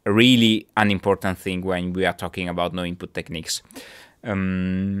is really an important thing when we are talking about no input techniques.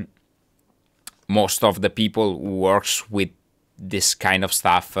 Most of the people who works with this kind of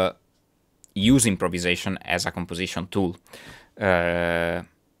stuff use improvisation as a composition tool,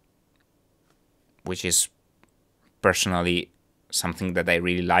 which is personally something that I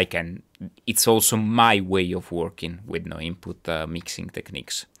really like, and it's also my way of working with no input mixing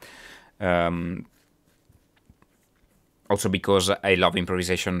techniques. Also because I love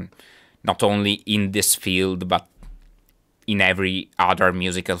improvisation not only in this field but in every other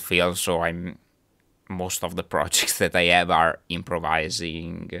musical field, so most of the projects that I have are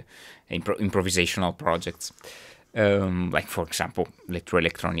improvisational projects. Like, for example,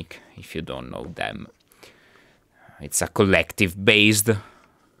 Electroelectronic, if you don't know them. It's a collective based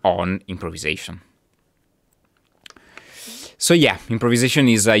on improvisation. So yeah, improvisation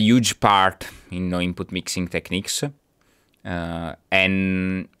is a huge part in no input mixing techniques.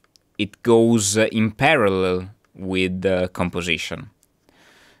 And it goes in parallel with composition.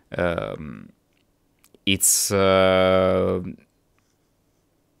 It's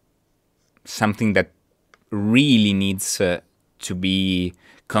something that really needs to be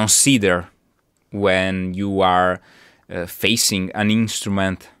considered when you are facing an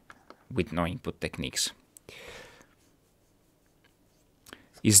instrument with no input techniques.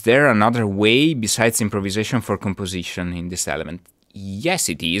 Is there another way besides improvisation for composition in this element? Yes,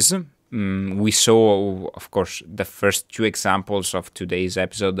 it is. We saw, of course, the first two examples of today's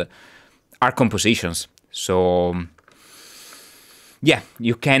episode are compositions. So, yeah,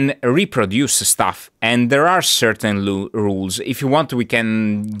 you can reproduce stuff, and there are certain rules. If you want, we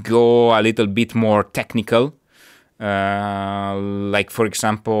can go a little bit more technical. Like, for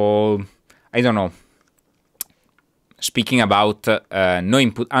example, I don't know, speaking about a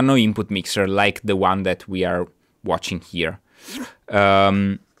no input mixer like the one that we are watching here.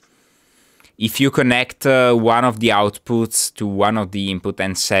 If you connect one of the outputs to one of the input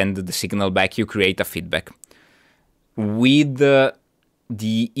and send the signal back, you create a feedback. With the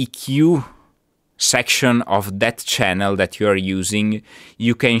EQ section of that channel that you are using,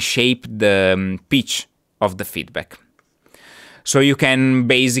 you can shape the pitch of the feedback. So you can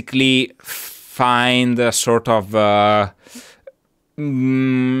basically find a sort of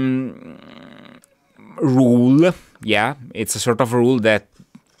rule. Yeah, it's a sort of rule that,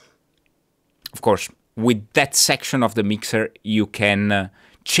 of course, with that section of the mixer, you can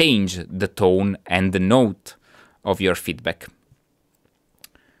change the tone and the note of your feedback.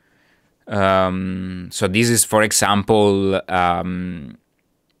 So this is, for example, a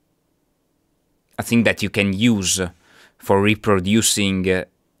thing that you can use for reproducing a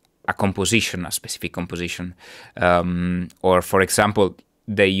composition, a specific composition. Or, for example,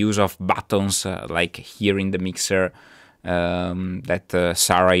 the use of buttons, like here in the mixer that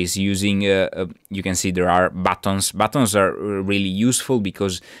Sarah is using. You can see there are buttons. Buttons are really useful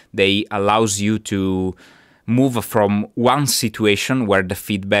because they allows you to move from one situation where the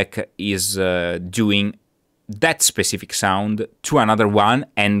feedback is doing that specific sound to another one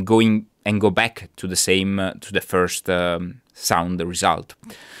and go back to the same to the first sound result.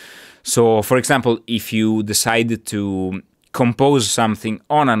 So, for example, if you decide to compose something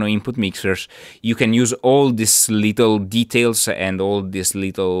on a no input mixers, you can use all these little details and all these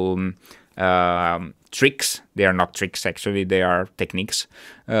little tricks. They are not tricks, actually, they are techniques,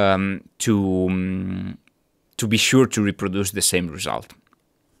 to be sure to reproduce the same result.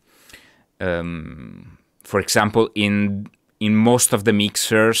 For example, in most of the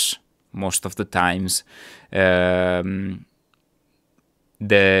mixers, most of the times,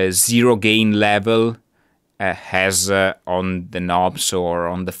 the zero gain level has on the knobs or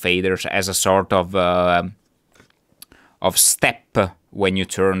on the faders as a sort of step when you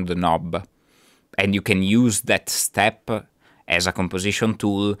turn the knob, and you can use that step as a composition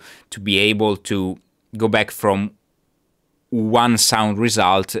tool to be able to go back from one sound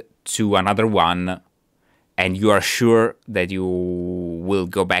result to another one, and you are sure that you will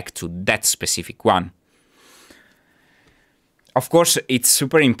go back to that specific one. Of course, it's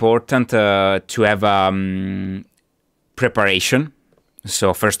super important to have preparation.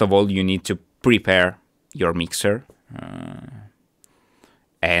 So first of all, you need to prepare your mixer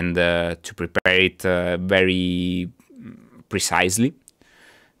and to prepare it very precisely.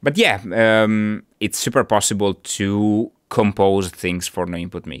 But yeah, it's super possible to compose things for no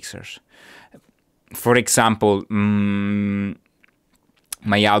input mixers. For example, my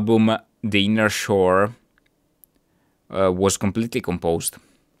album The Inner Shore was completely composed,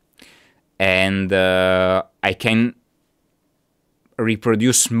 and I can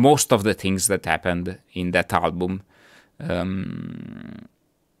reproduce most of the things that happened in that album,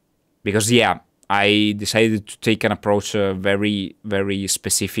 because yeah, I decided to take an approach very, very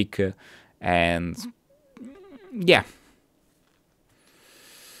specific, and yeah,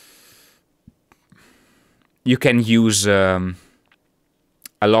 you can use a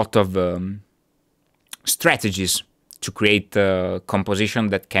lot of strategies to create a composition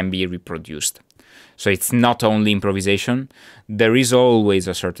that can be reproduced. So it's not only improvisation. There is always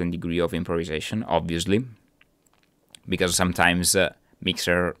a certain degree of improvisation, obviously, because sometimes a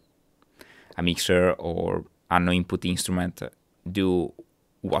mixer or a no input instrument do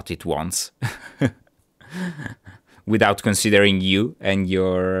what it wants without considering you and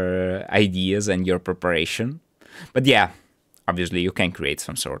your ideas and your preparation. But yeah, obviously you can create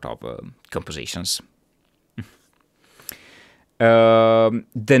some sort of compositions.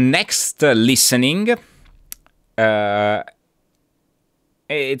 The next listening,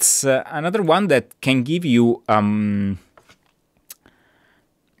 it's another one that can give you an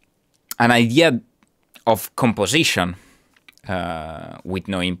idea of composition with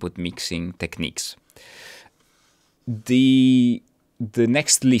no input mixing techniques. The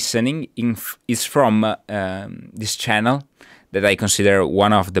next listening is from this channel that I consider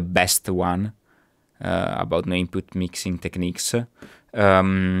one of the best one about no input mixing techniques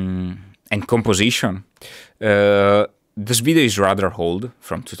and composition. This video is rather old,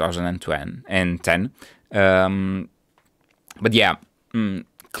 from 2010. But yeah,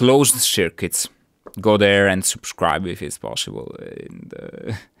 closed circuits. Go there and subscribe if it's possible. And,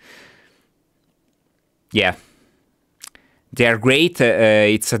 yeah, they are great.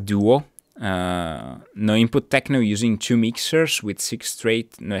 It's a duo. No input techno using 2 mixers with 6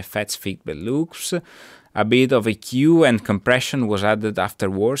 straight no effects feedback loops. A bit of EQ and compression was added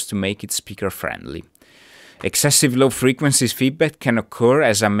afterwards to make it speaker friendly. Excessive low frequencies feedback can occur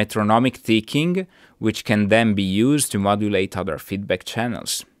as a metronomic ticking, which can then be used to modulate other feedback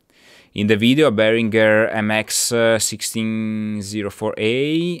channels. In the video, a Behringer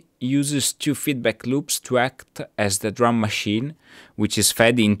MX1604A uses 2 feedback loops to act as the drum machine, which is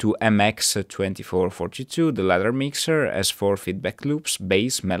fed into MX2442. The latter mixer has 4 feedback loops: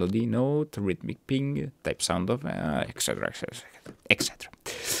 bass, melody, note, rhythmic ping, type sound of, etc., etc., etc.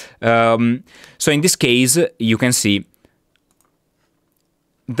 So in this case, you can see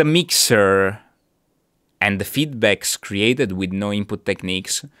the mixer and the feedbacks created with no input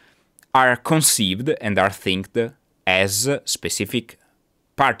techniques are conceived and are thinked as a specific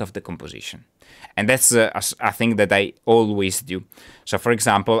part of the composition. And that's a thing that I always do. So for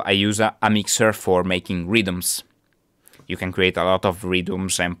example, I use a mixer for making rhythms. You can create a lot of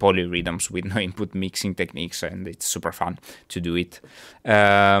rhythms and polyrhythms with no input mixing techniques, and it's super fun to do it.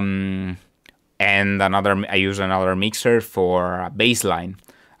 And I use another mixer for a bass line.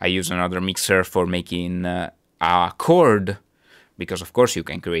 I use another mixer for making a chord, because of course you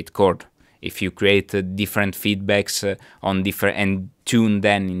can create chord. If you create different feedbacks on different and tune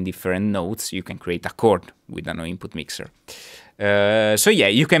them in different notes, you can create a chord with a no input mixer. So yeah,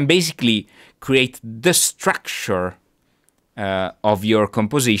 you can basically create the structure of your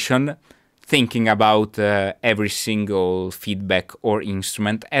composition, thinking about every single feedback or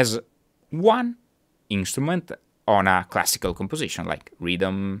instrument as one instrument on a classical composition, like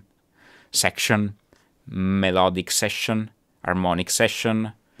rhythm section, melodic section, harmonic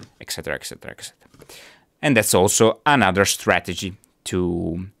section, etc., etc., etc. And that's also another strategy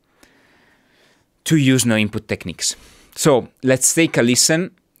to use no input techniques. So let's take a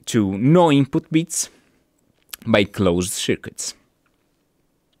listen to no input beats by closed circuits.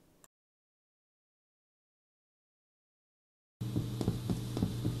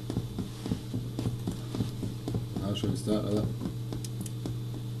 How should we start with that?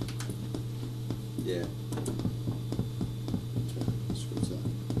 Yeah. Screw that.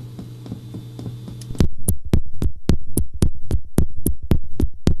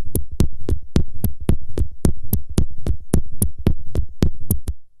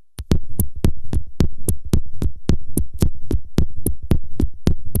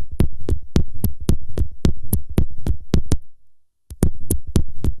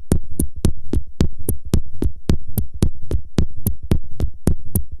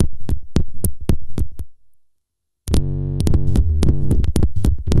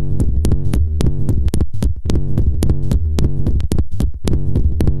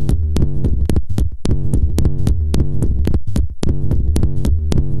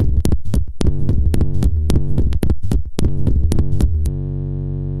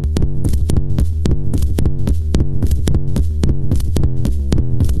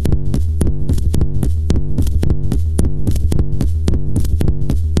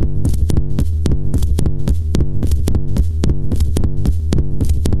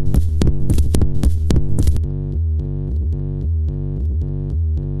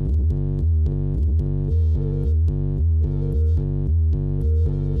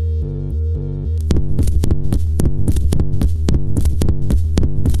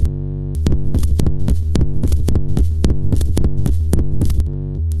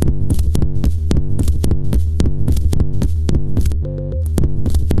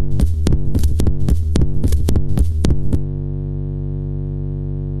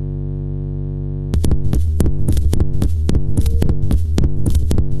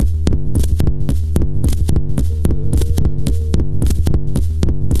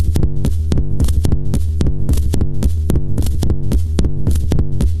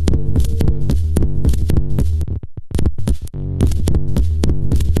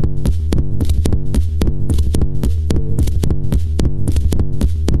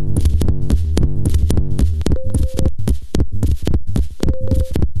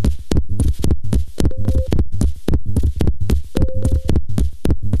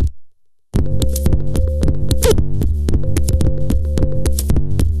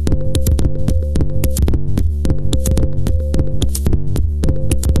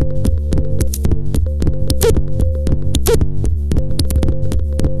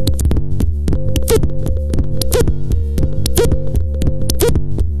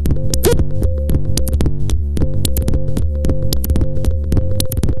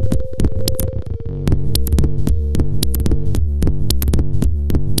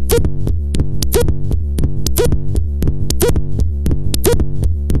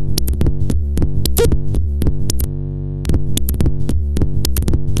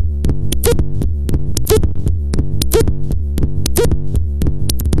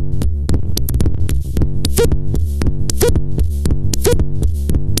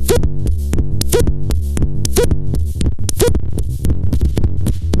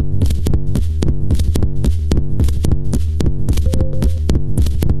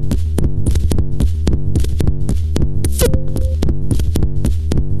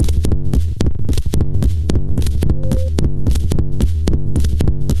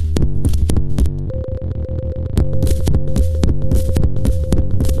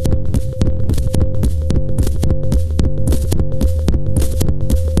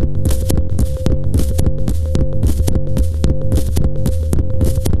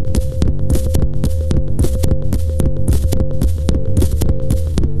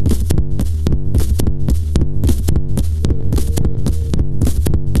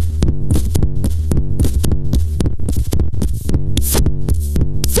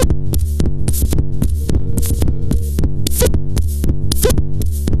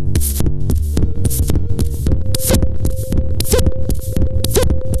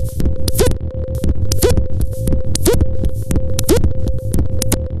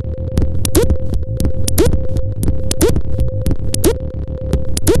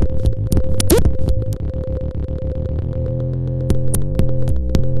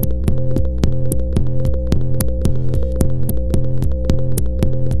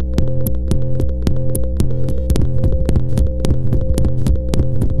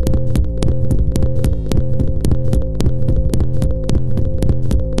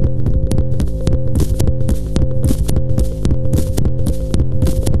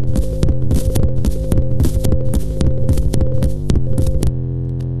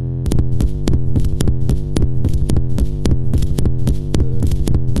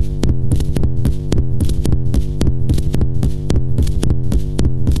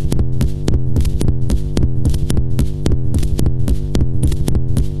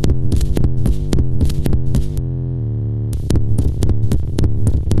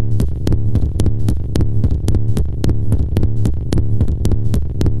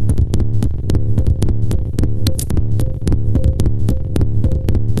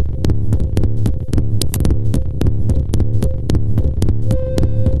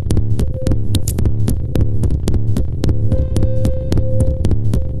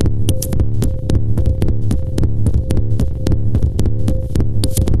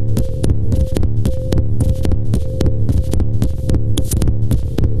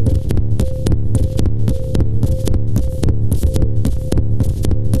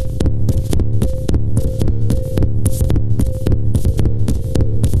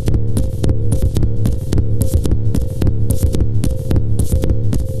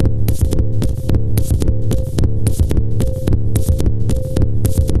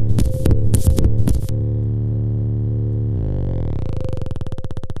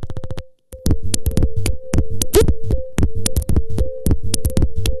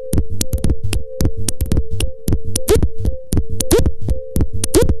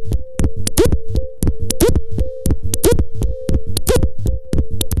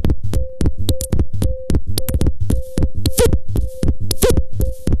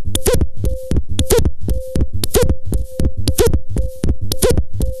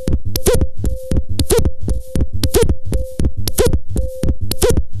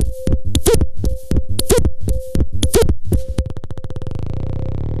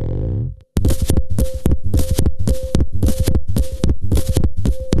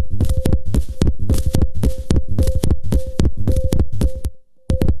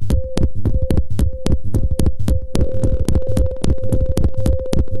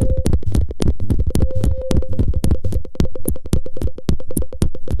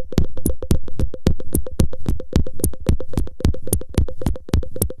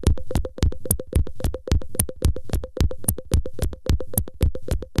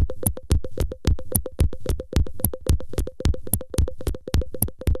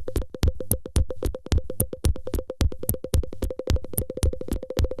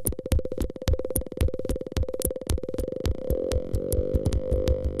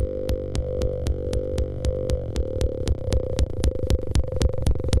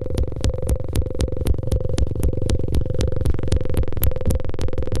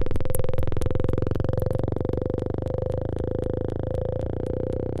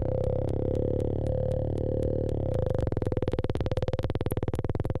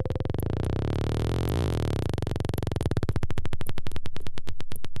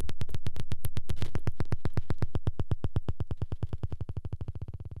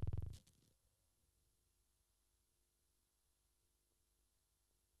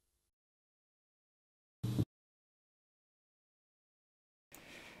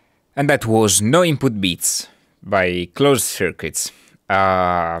 And that was No Input Beats by Closed Circuits.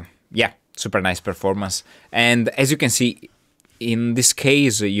 Yeah, super nice performance. And as you can see, in this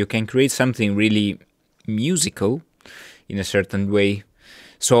case, you can create something really musical in a certain way.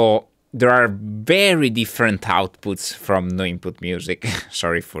 So there are very different outputs from No Input Music.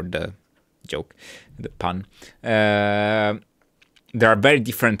 Sorry for the joke, the pun. There are very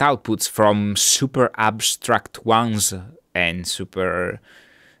different outputs from super abstract ones and super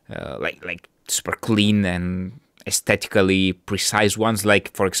like super clean and aesthetically precise ones, like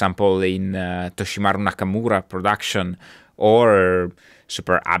for example in Toshimaru Nakamura production, or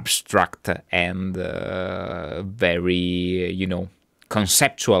super abstract and very, you know,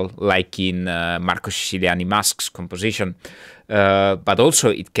 conceptual, like in Marco Siciliani Mask's composition. But also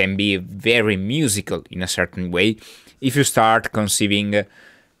it can be very musical in a certain way if you start conceiving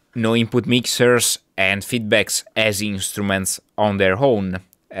no input mixers and feedbacks as instruments on their own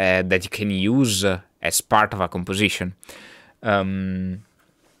that you can use as part of a composition. Now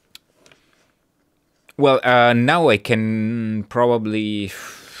I can probably,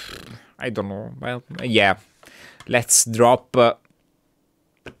 I don't know, well, yeah, let's drop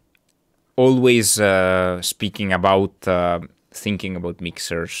always speaking about thinking about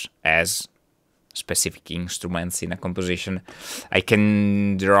mixers as specific instruments in a composition. I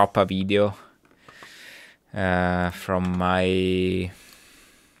can drop a video from my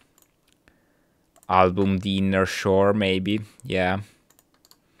album The Inner Shore, maybe, yeah.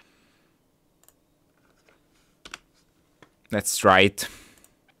 Let's try it.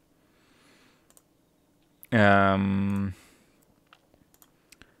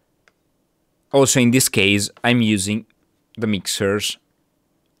 Also, in this case, I'm using the mixers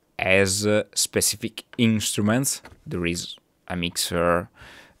as specific instruments. There is a mixer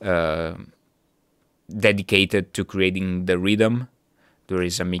dedicated to creating the rhythm. There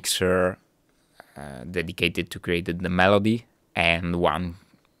is a mixer dedicated to creating the melody, and one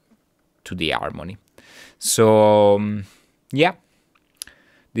to the harmony. So, yeah,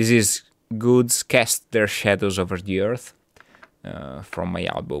 this is Goods Cast Their Shadows Over the Earth from my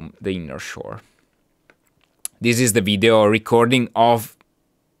album The Inner Shore. This is the video recording of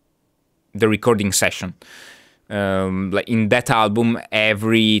the recording session. Like in that album,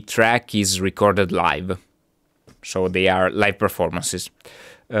 every track is recorded live, so they are live performances.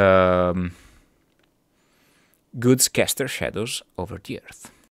 Goods Cast Their Shadows Over the Earth.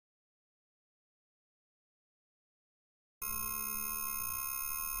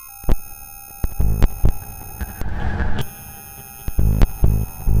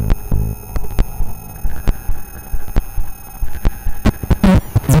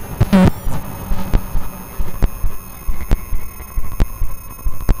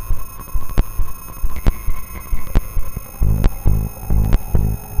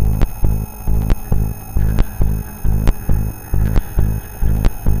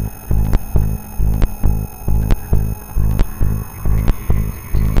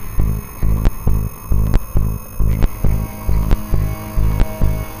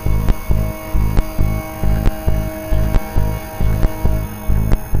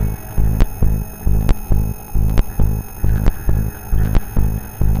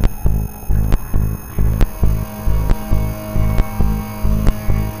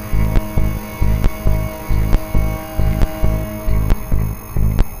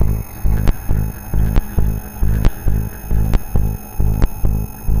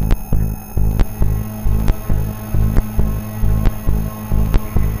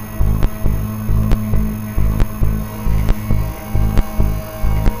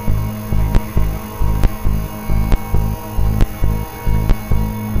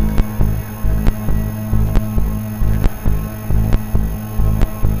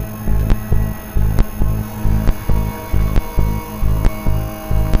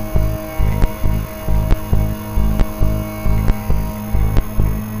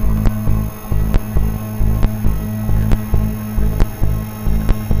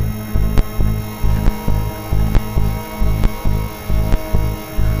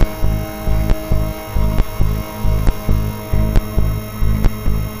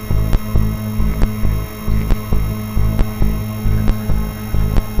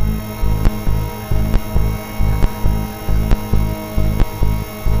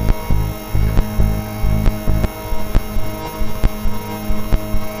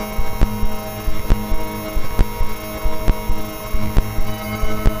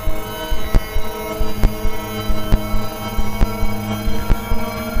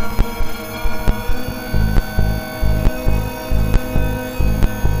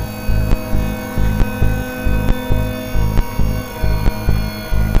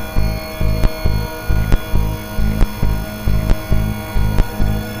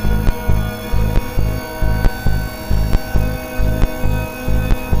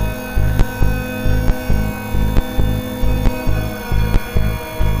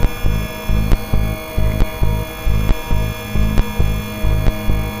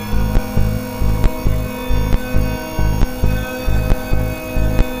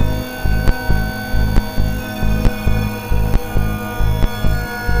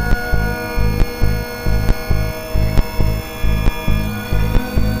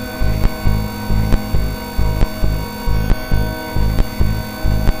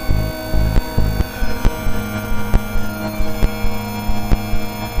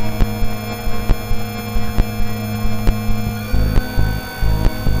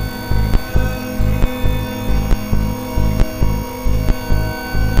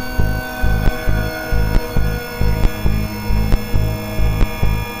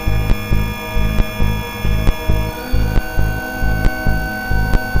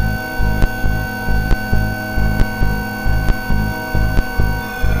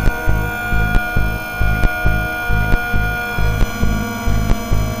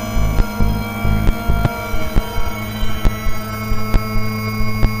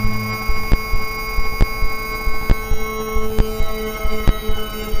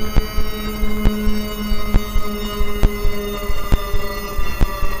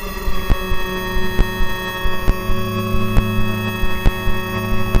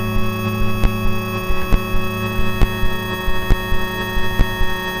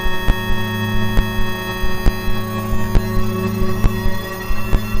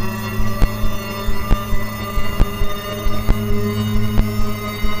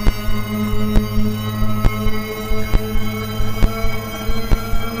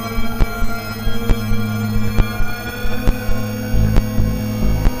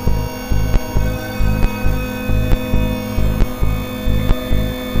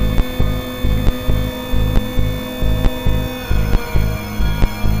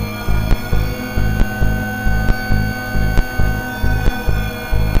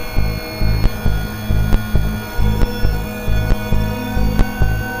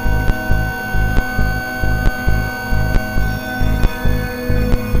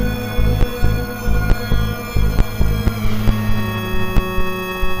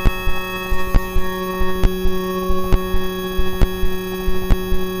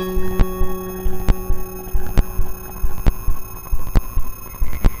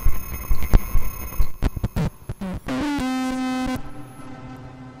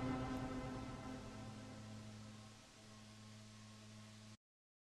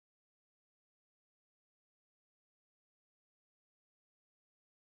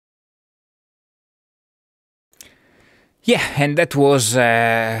 Yeah, and that was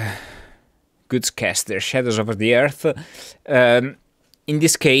Goodscaster, Shadows Over the Earth. In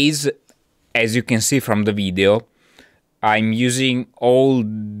this case, as you can see from the video, I'm using all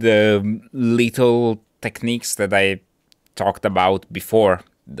the little techniques that I talked about before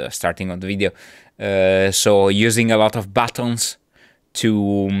the starting of the video. So using a lot of buttons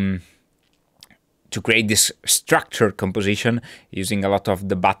to create this structured composition, using a lot of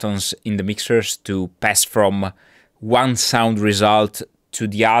the buttons in the mixers to pass from one sound result to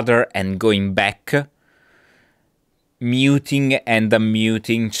the other and going back, muting and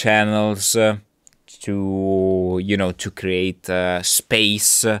unmuting channels to create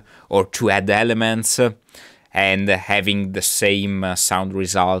space or to add elements, and having the same sound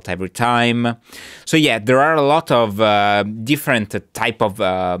result every time. So yeah, there are a lot of different type of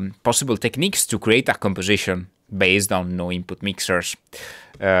possible techniques to create a composition based on no input mixers.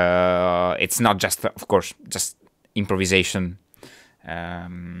 It's not just, of course, just improvisation.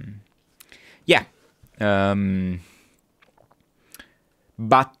 Yeah.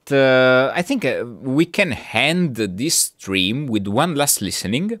 But I think we can end this stream with one last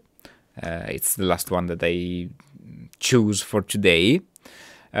listening. It's the last one that I choose for today.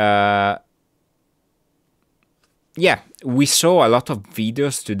 Yeah, we saw a lot of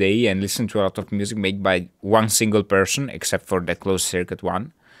videos today and listened to a lot of music made by one single person, except for the closed circuit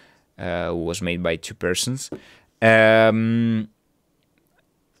one, was made by two persons. But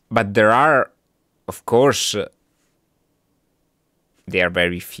there are, of course, they are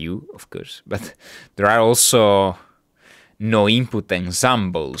very few, of course, but there are also no input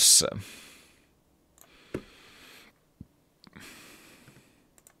ensembles.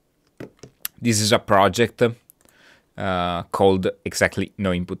 This is a project called exactly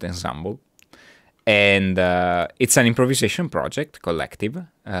No Input Ensemble, and it's an improvisation project, collective,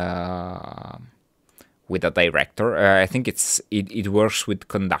 with a director. I think it works with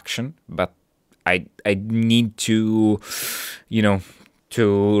conduction, but I need to,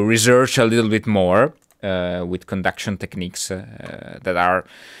 to research a little bit more with conduction techniques that are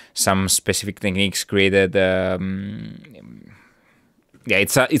some specific techniques created. Yeah,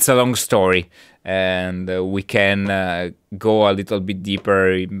 it's a long story, and we can go a little bit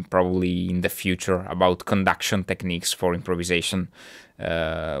deeper probably in the future about conduction techniques for improvisation.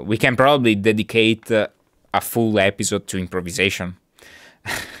 We can probably dedicate a full episode to improvisation.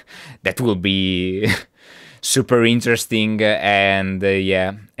 That will be super interesting, and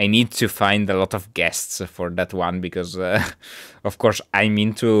yeah, I need to find a lot of guests for that one because, of course, I'm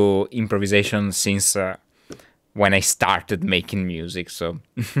into improvisation since when I started making music. So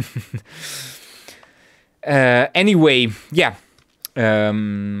anyway, yeah,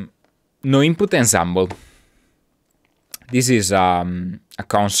 no input ensemble. This is a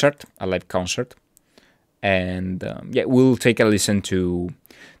concert, a live concert, and yeah, we'll take a listen to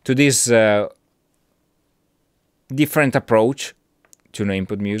this different approach to no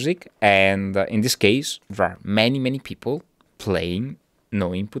input music. And in this case, there are many people playing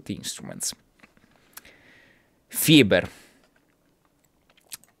no input instruments. Fieber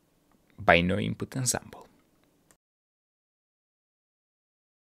by No Input Ensemble.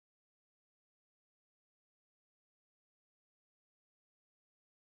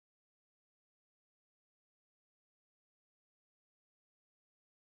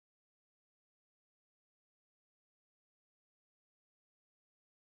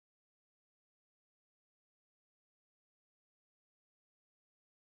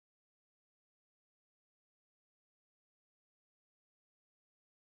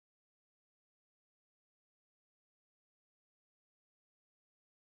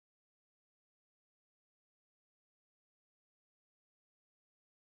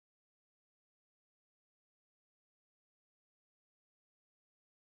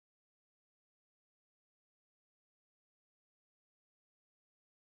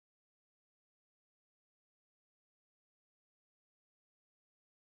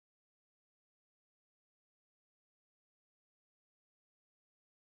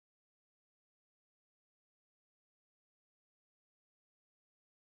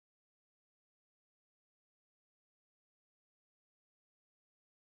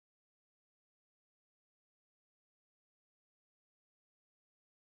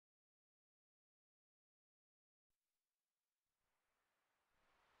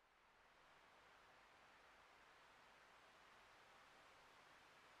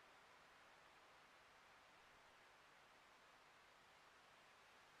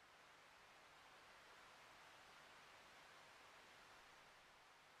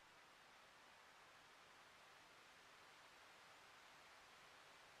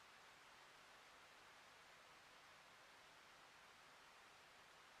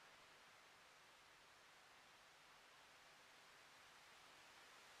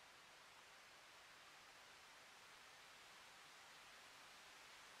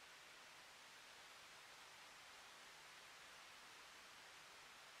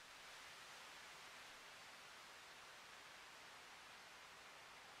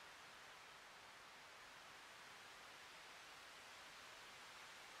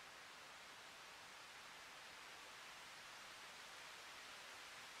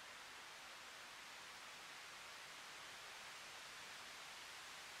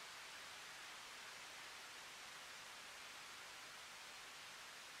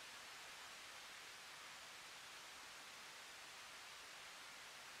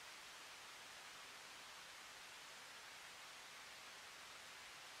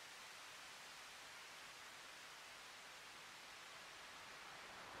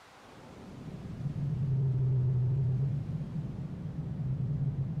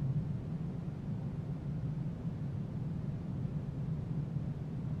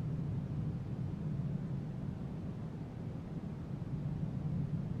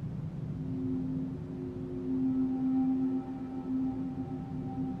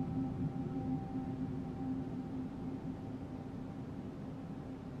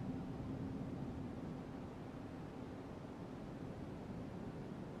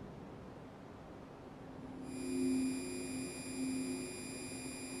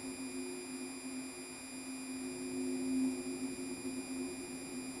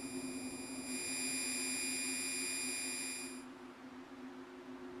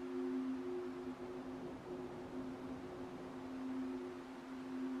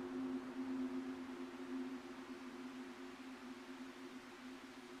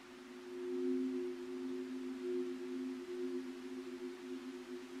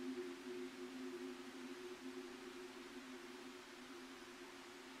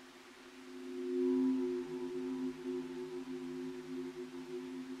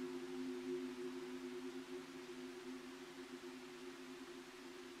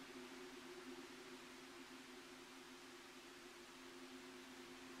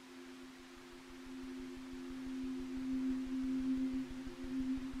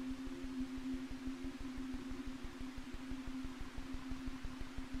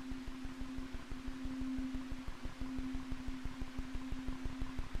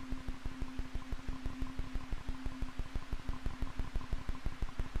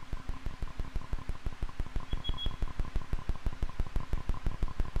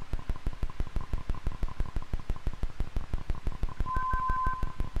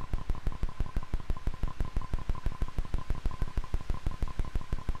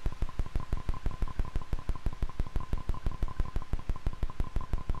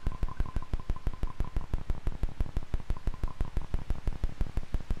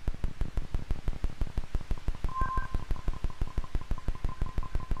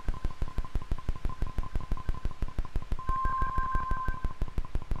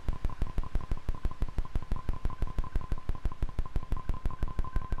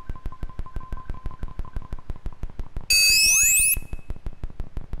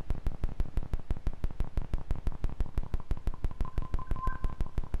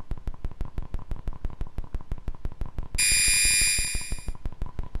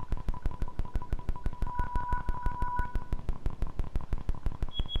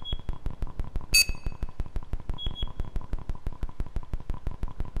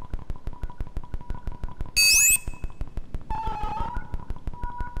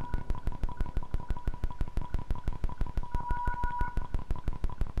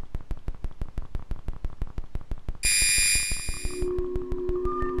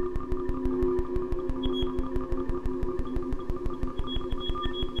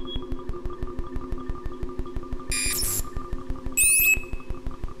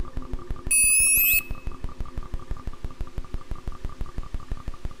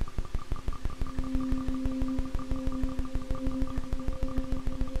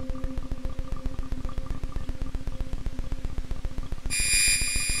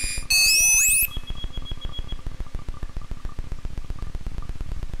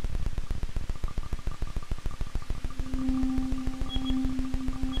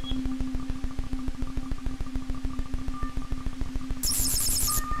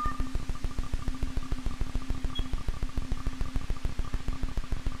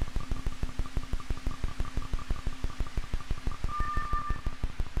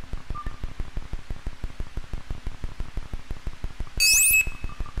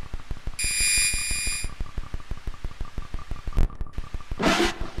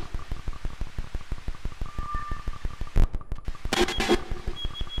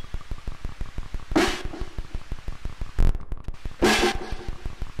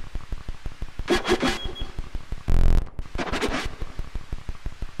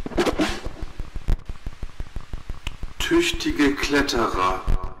 tüchtige Kletterer.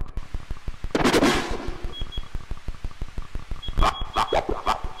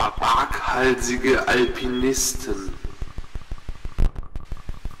 Waghalsige Alpinisten.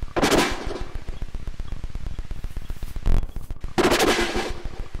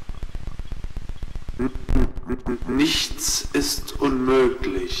 Nichts ist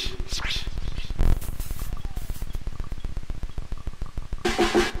unmöglich.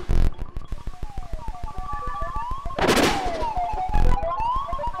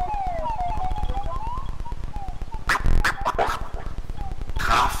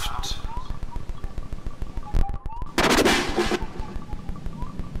 Kraft.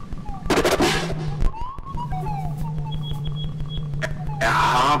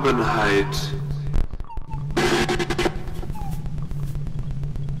 Erhabenheit.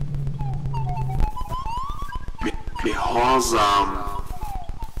 Gehorsam.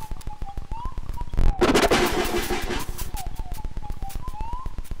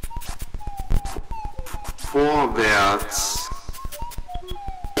 Vorwärts.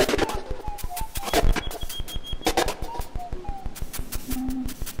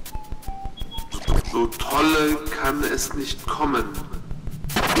 So tolle kann es nicht kommen,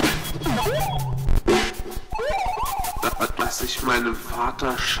 dass ich meinem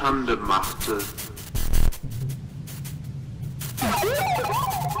Vater Schande machte.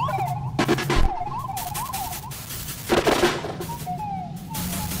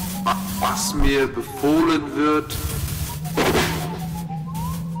 Was mir befohlen wird,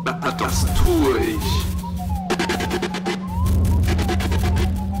 das tue ich.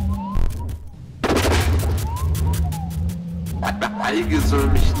 Feige soll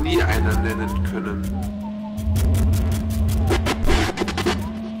mich nie einer nennen können.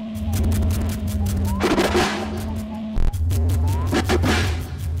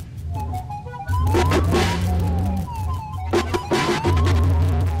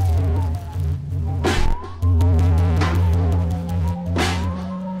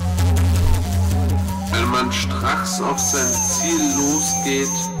 Wenn man stracks auf sein Ziel losgeht,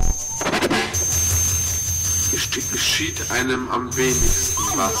 geschieht einem am wenigsten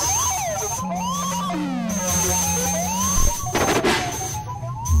was.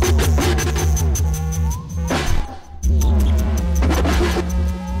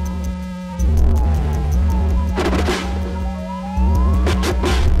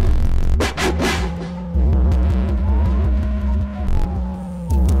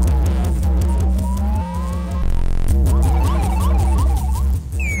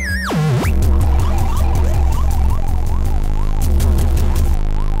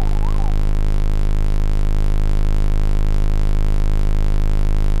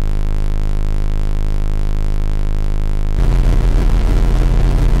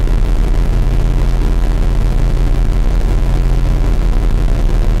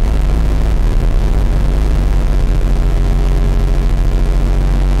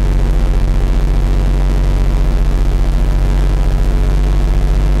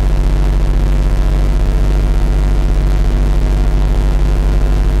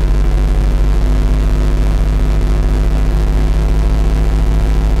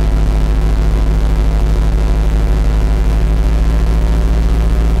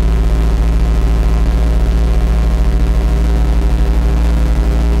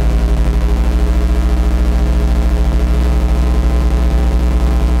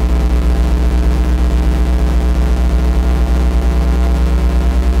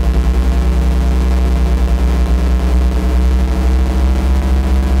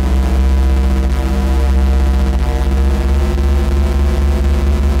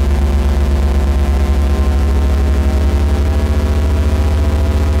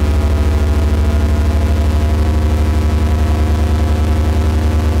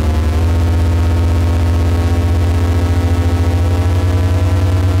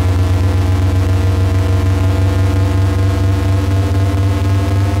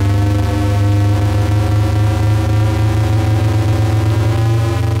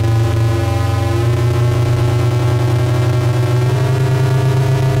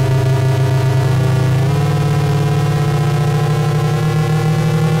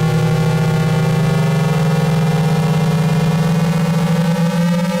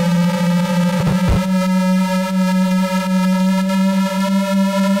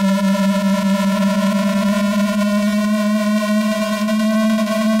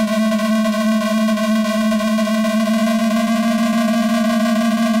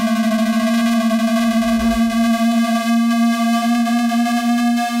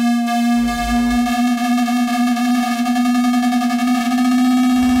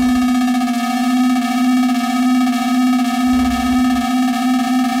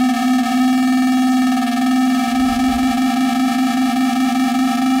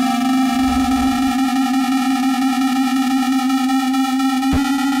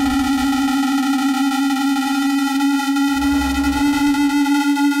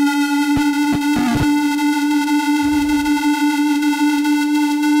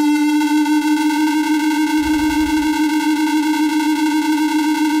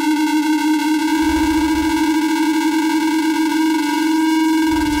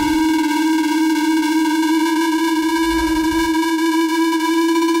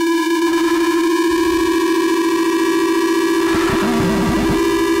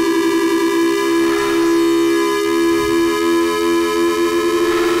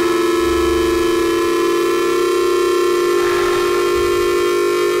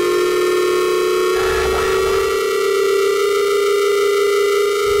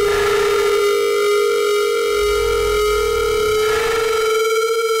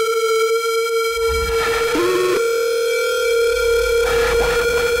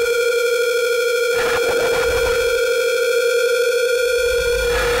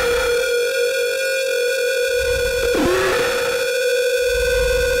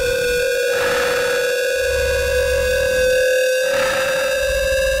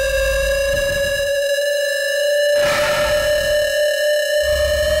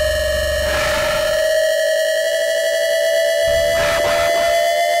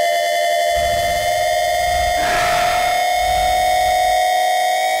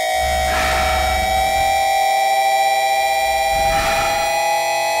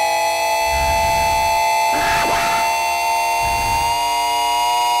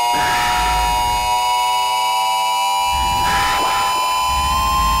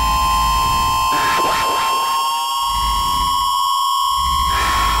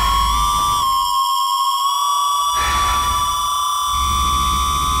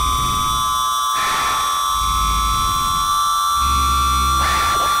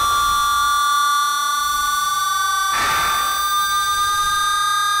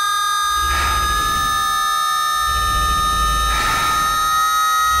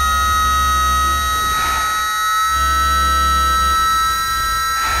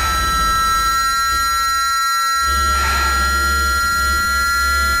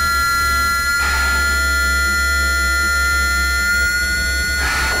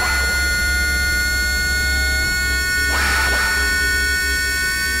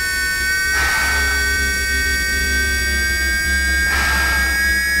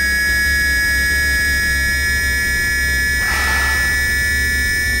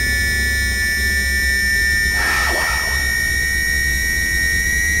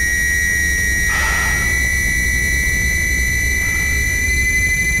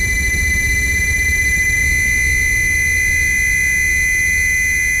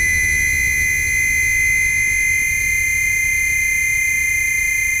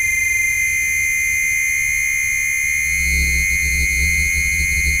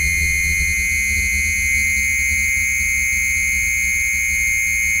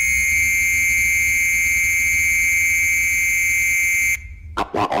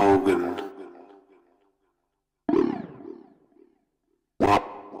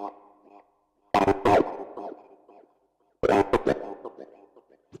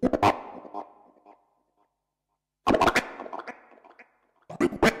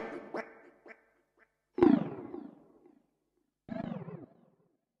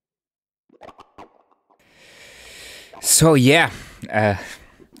 So yeah,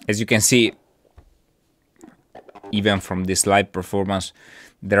 as you can see, even from this live performance,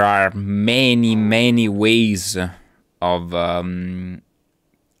 there are many ways of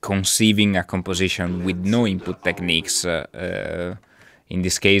conceiving a composition with no input techniques. In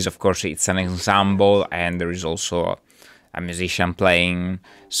this case, of course, it's an ensemble, and there is also a musician playing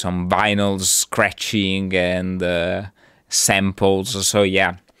some vinyls, scratching, and samples. So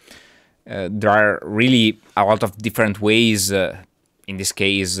yeah, there are really a lot of different ways. In this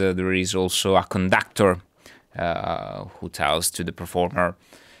case, there is also a conductor who tells to the performer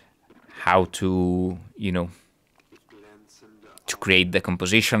how to, to create the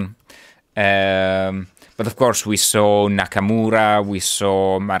composition. But of course, we saw Nakamura, we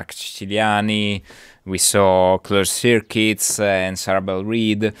saw Mark Ciciliani, we saw closed circuits and Sarah Bell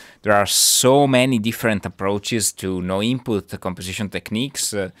Reed. There are so many different approaches to no input composition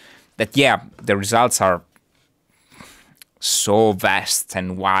techniques that, yeah, the results are so vast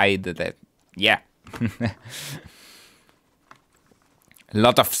and wide that, yeah, a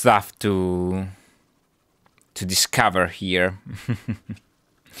lot of stuff to discover here.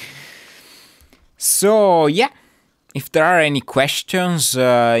 So yeah, if there are any questions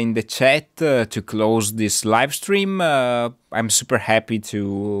in the chat to close this live stream, I'm super happy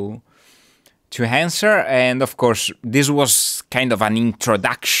to answer. And of course, this was kind of an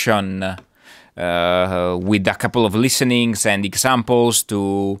introduction with a couple of listenings and examples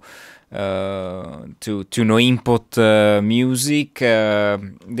to no input music.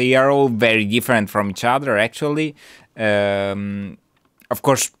 They are all very different from each other, actually. Of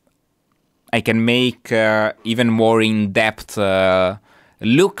course, I can make even more in-depth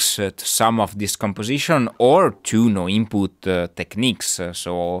looks at some of this composition or to no input techniques.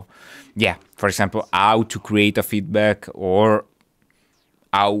 So yeah, for example, how to create a feedback, or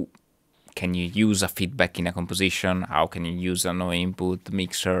how can you use a feedback in a composition? How can you use a no input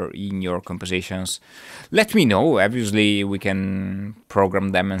mixer in your compositions? Let me know. Obviously, we can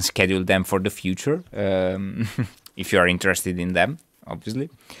program them and schedule them for the future, if you are interested in them, obviously.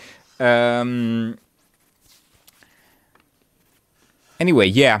 Anyway,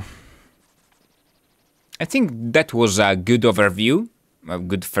 yeah, I think that was a good overview, a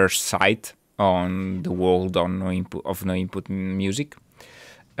good first sight on the world of no input music.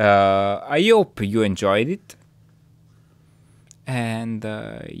 I hope you enjoyed it, and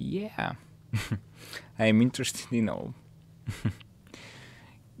yeah, I'm interested in all.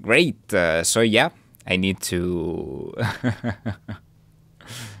 Great. So yeah, I need to.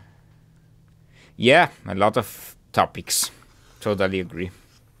 Yeah, a lot of topics. Totally agree.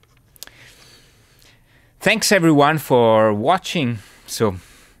 Thanks everyone for watching. So,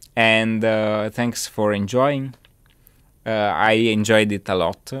 and thanks for enjoying. I enjoyed it a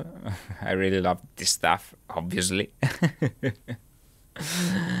lot. I really love this stuff, obviously.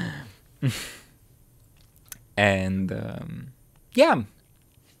 And yeah.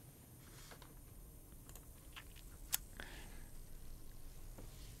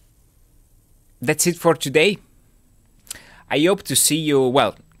 That's it for today. I hope to see you,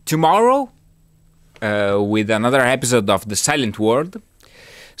 well, tomorrow with another episode of The Silent World.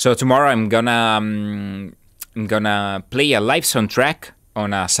 So tomorrow I'm gonna play a live soundtrack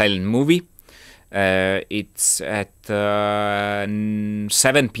on a silent movie. It's at 7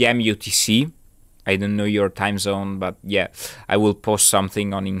 p.m. UTC. I don't know your time zone, but yeah, I will post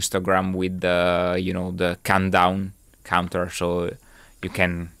something on Instagram with the, the countdown counter, so you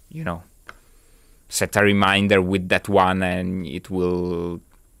can, set a reminder with that one, and it will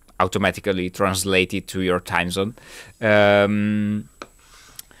automatically translate it to your time zone. And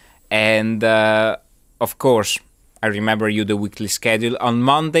of course, I remember you the weekly schedule. On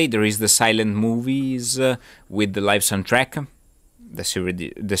Monday, there is the silent movies with the live soundtrack.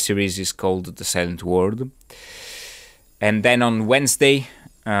 The series is called The Silent World. And then on Wednesday,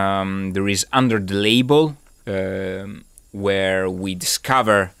 there is Under the Label, where we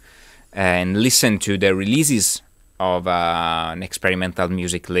discover and listen to the releases of an experimental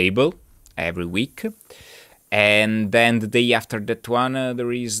music label every week. And then the day after that one,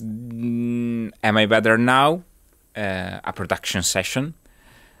 there is Am I Better Now? A production session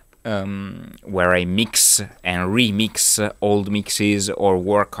where I mix and remix old mixes or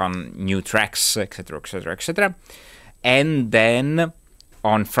work on new tracks, etc., etc., etc. And then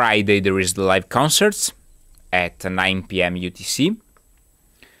on Friday, there is the live concerts at 9 p.m. UTC.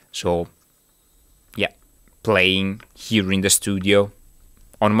 So, yeah, playing here in the studio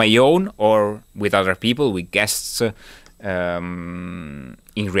on my own or with other people, with guests in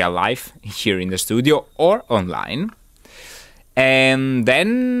real life here in the studio or online. And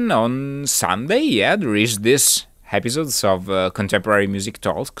then on Sunday, yeah, there is this episodes of Contemporary Music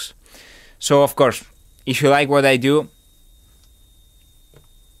Talks. So, of course, if you like what I do,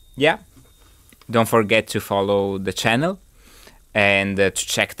 yeah, don't forget to follow the channel and to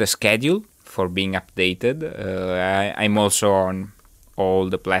check the schedule for being updated. I'm also on all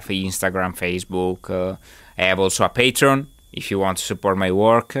the platforms, Instagram, Facebook. I have also a Patreon if you want to support my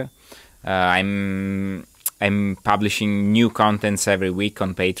work. I'm publishing new contents every week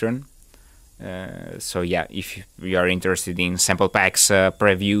on Patreon. So yeah, if you are interested in sample packs,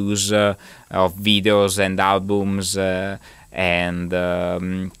 previews of videos and albums and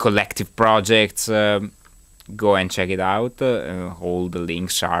collective projects, go and check it out. All the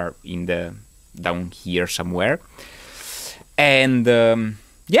links are down here somewhere. And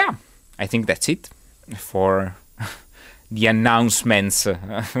yeah, I think that's it for the announcements.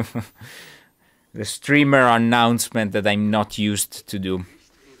 The streamer announcement that I'm not used to do.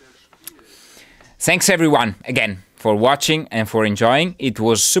 Thanks everyone again for watching and for enjoying. It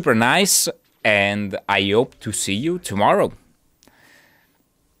was super nice and I hope to see you tomorrow.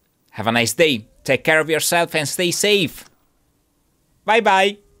 Have a nice day. Take care of yourself and stay safe. Bye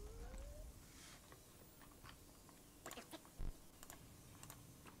bye.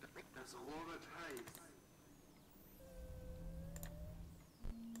 Das Robert heiß.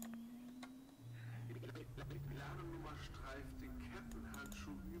 Die Ladennummer streift den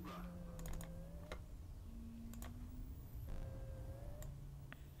Kettenhandschuh über.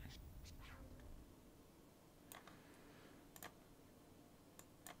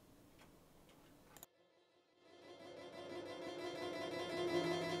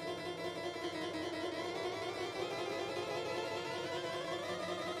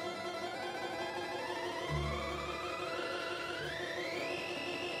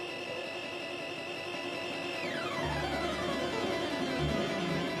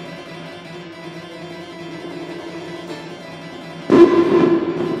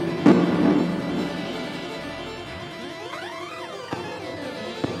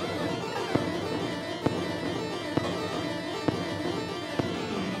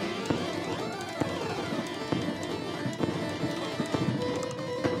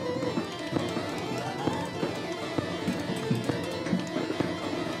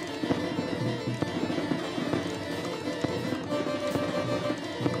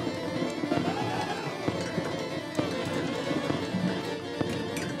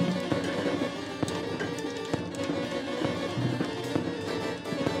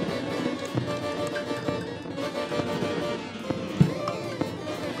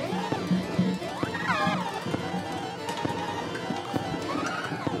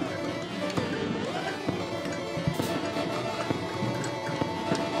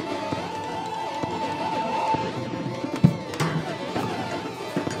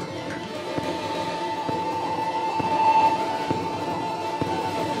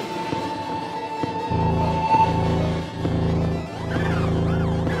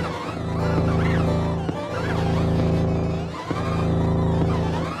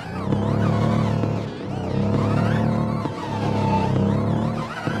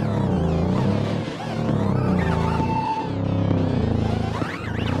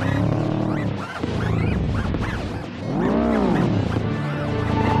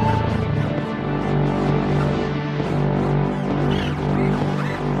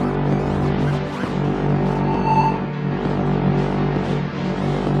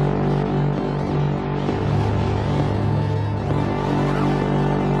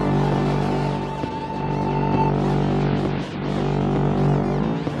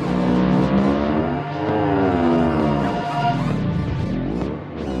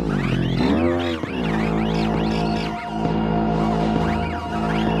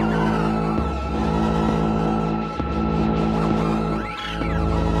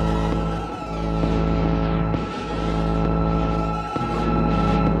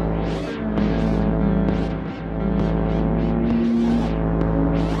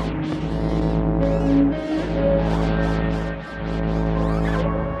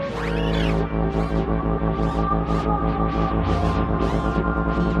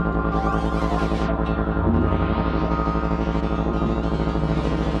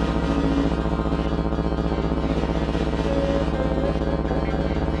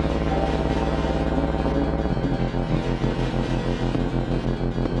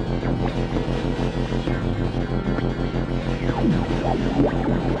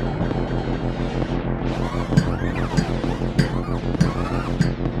 Wow.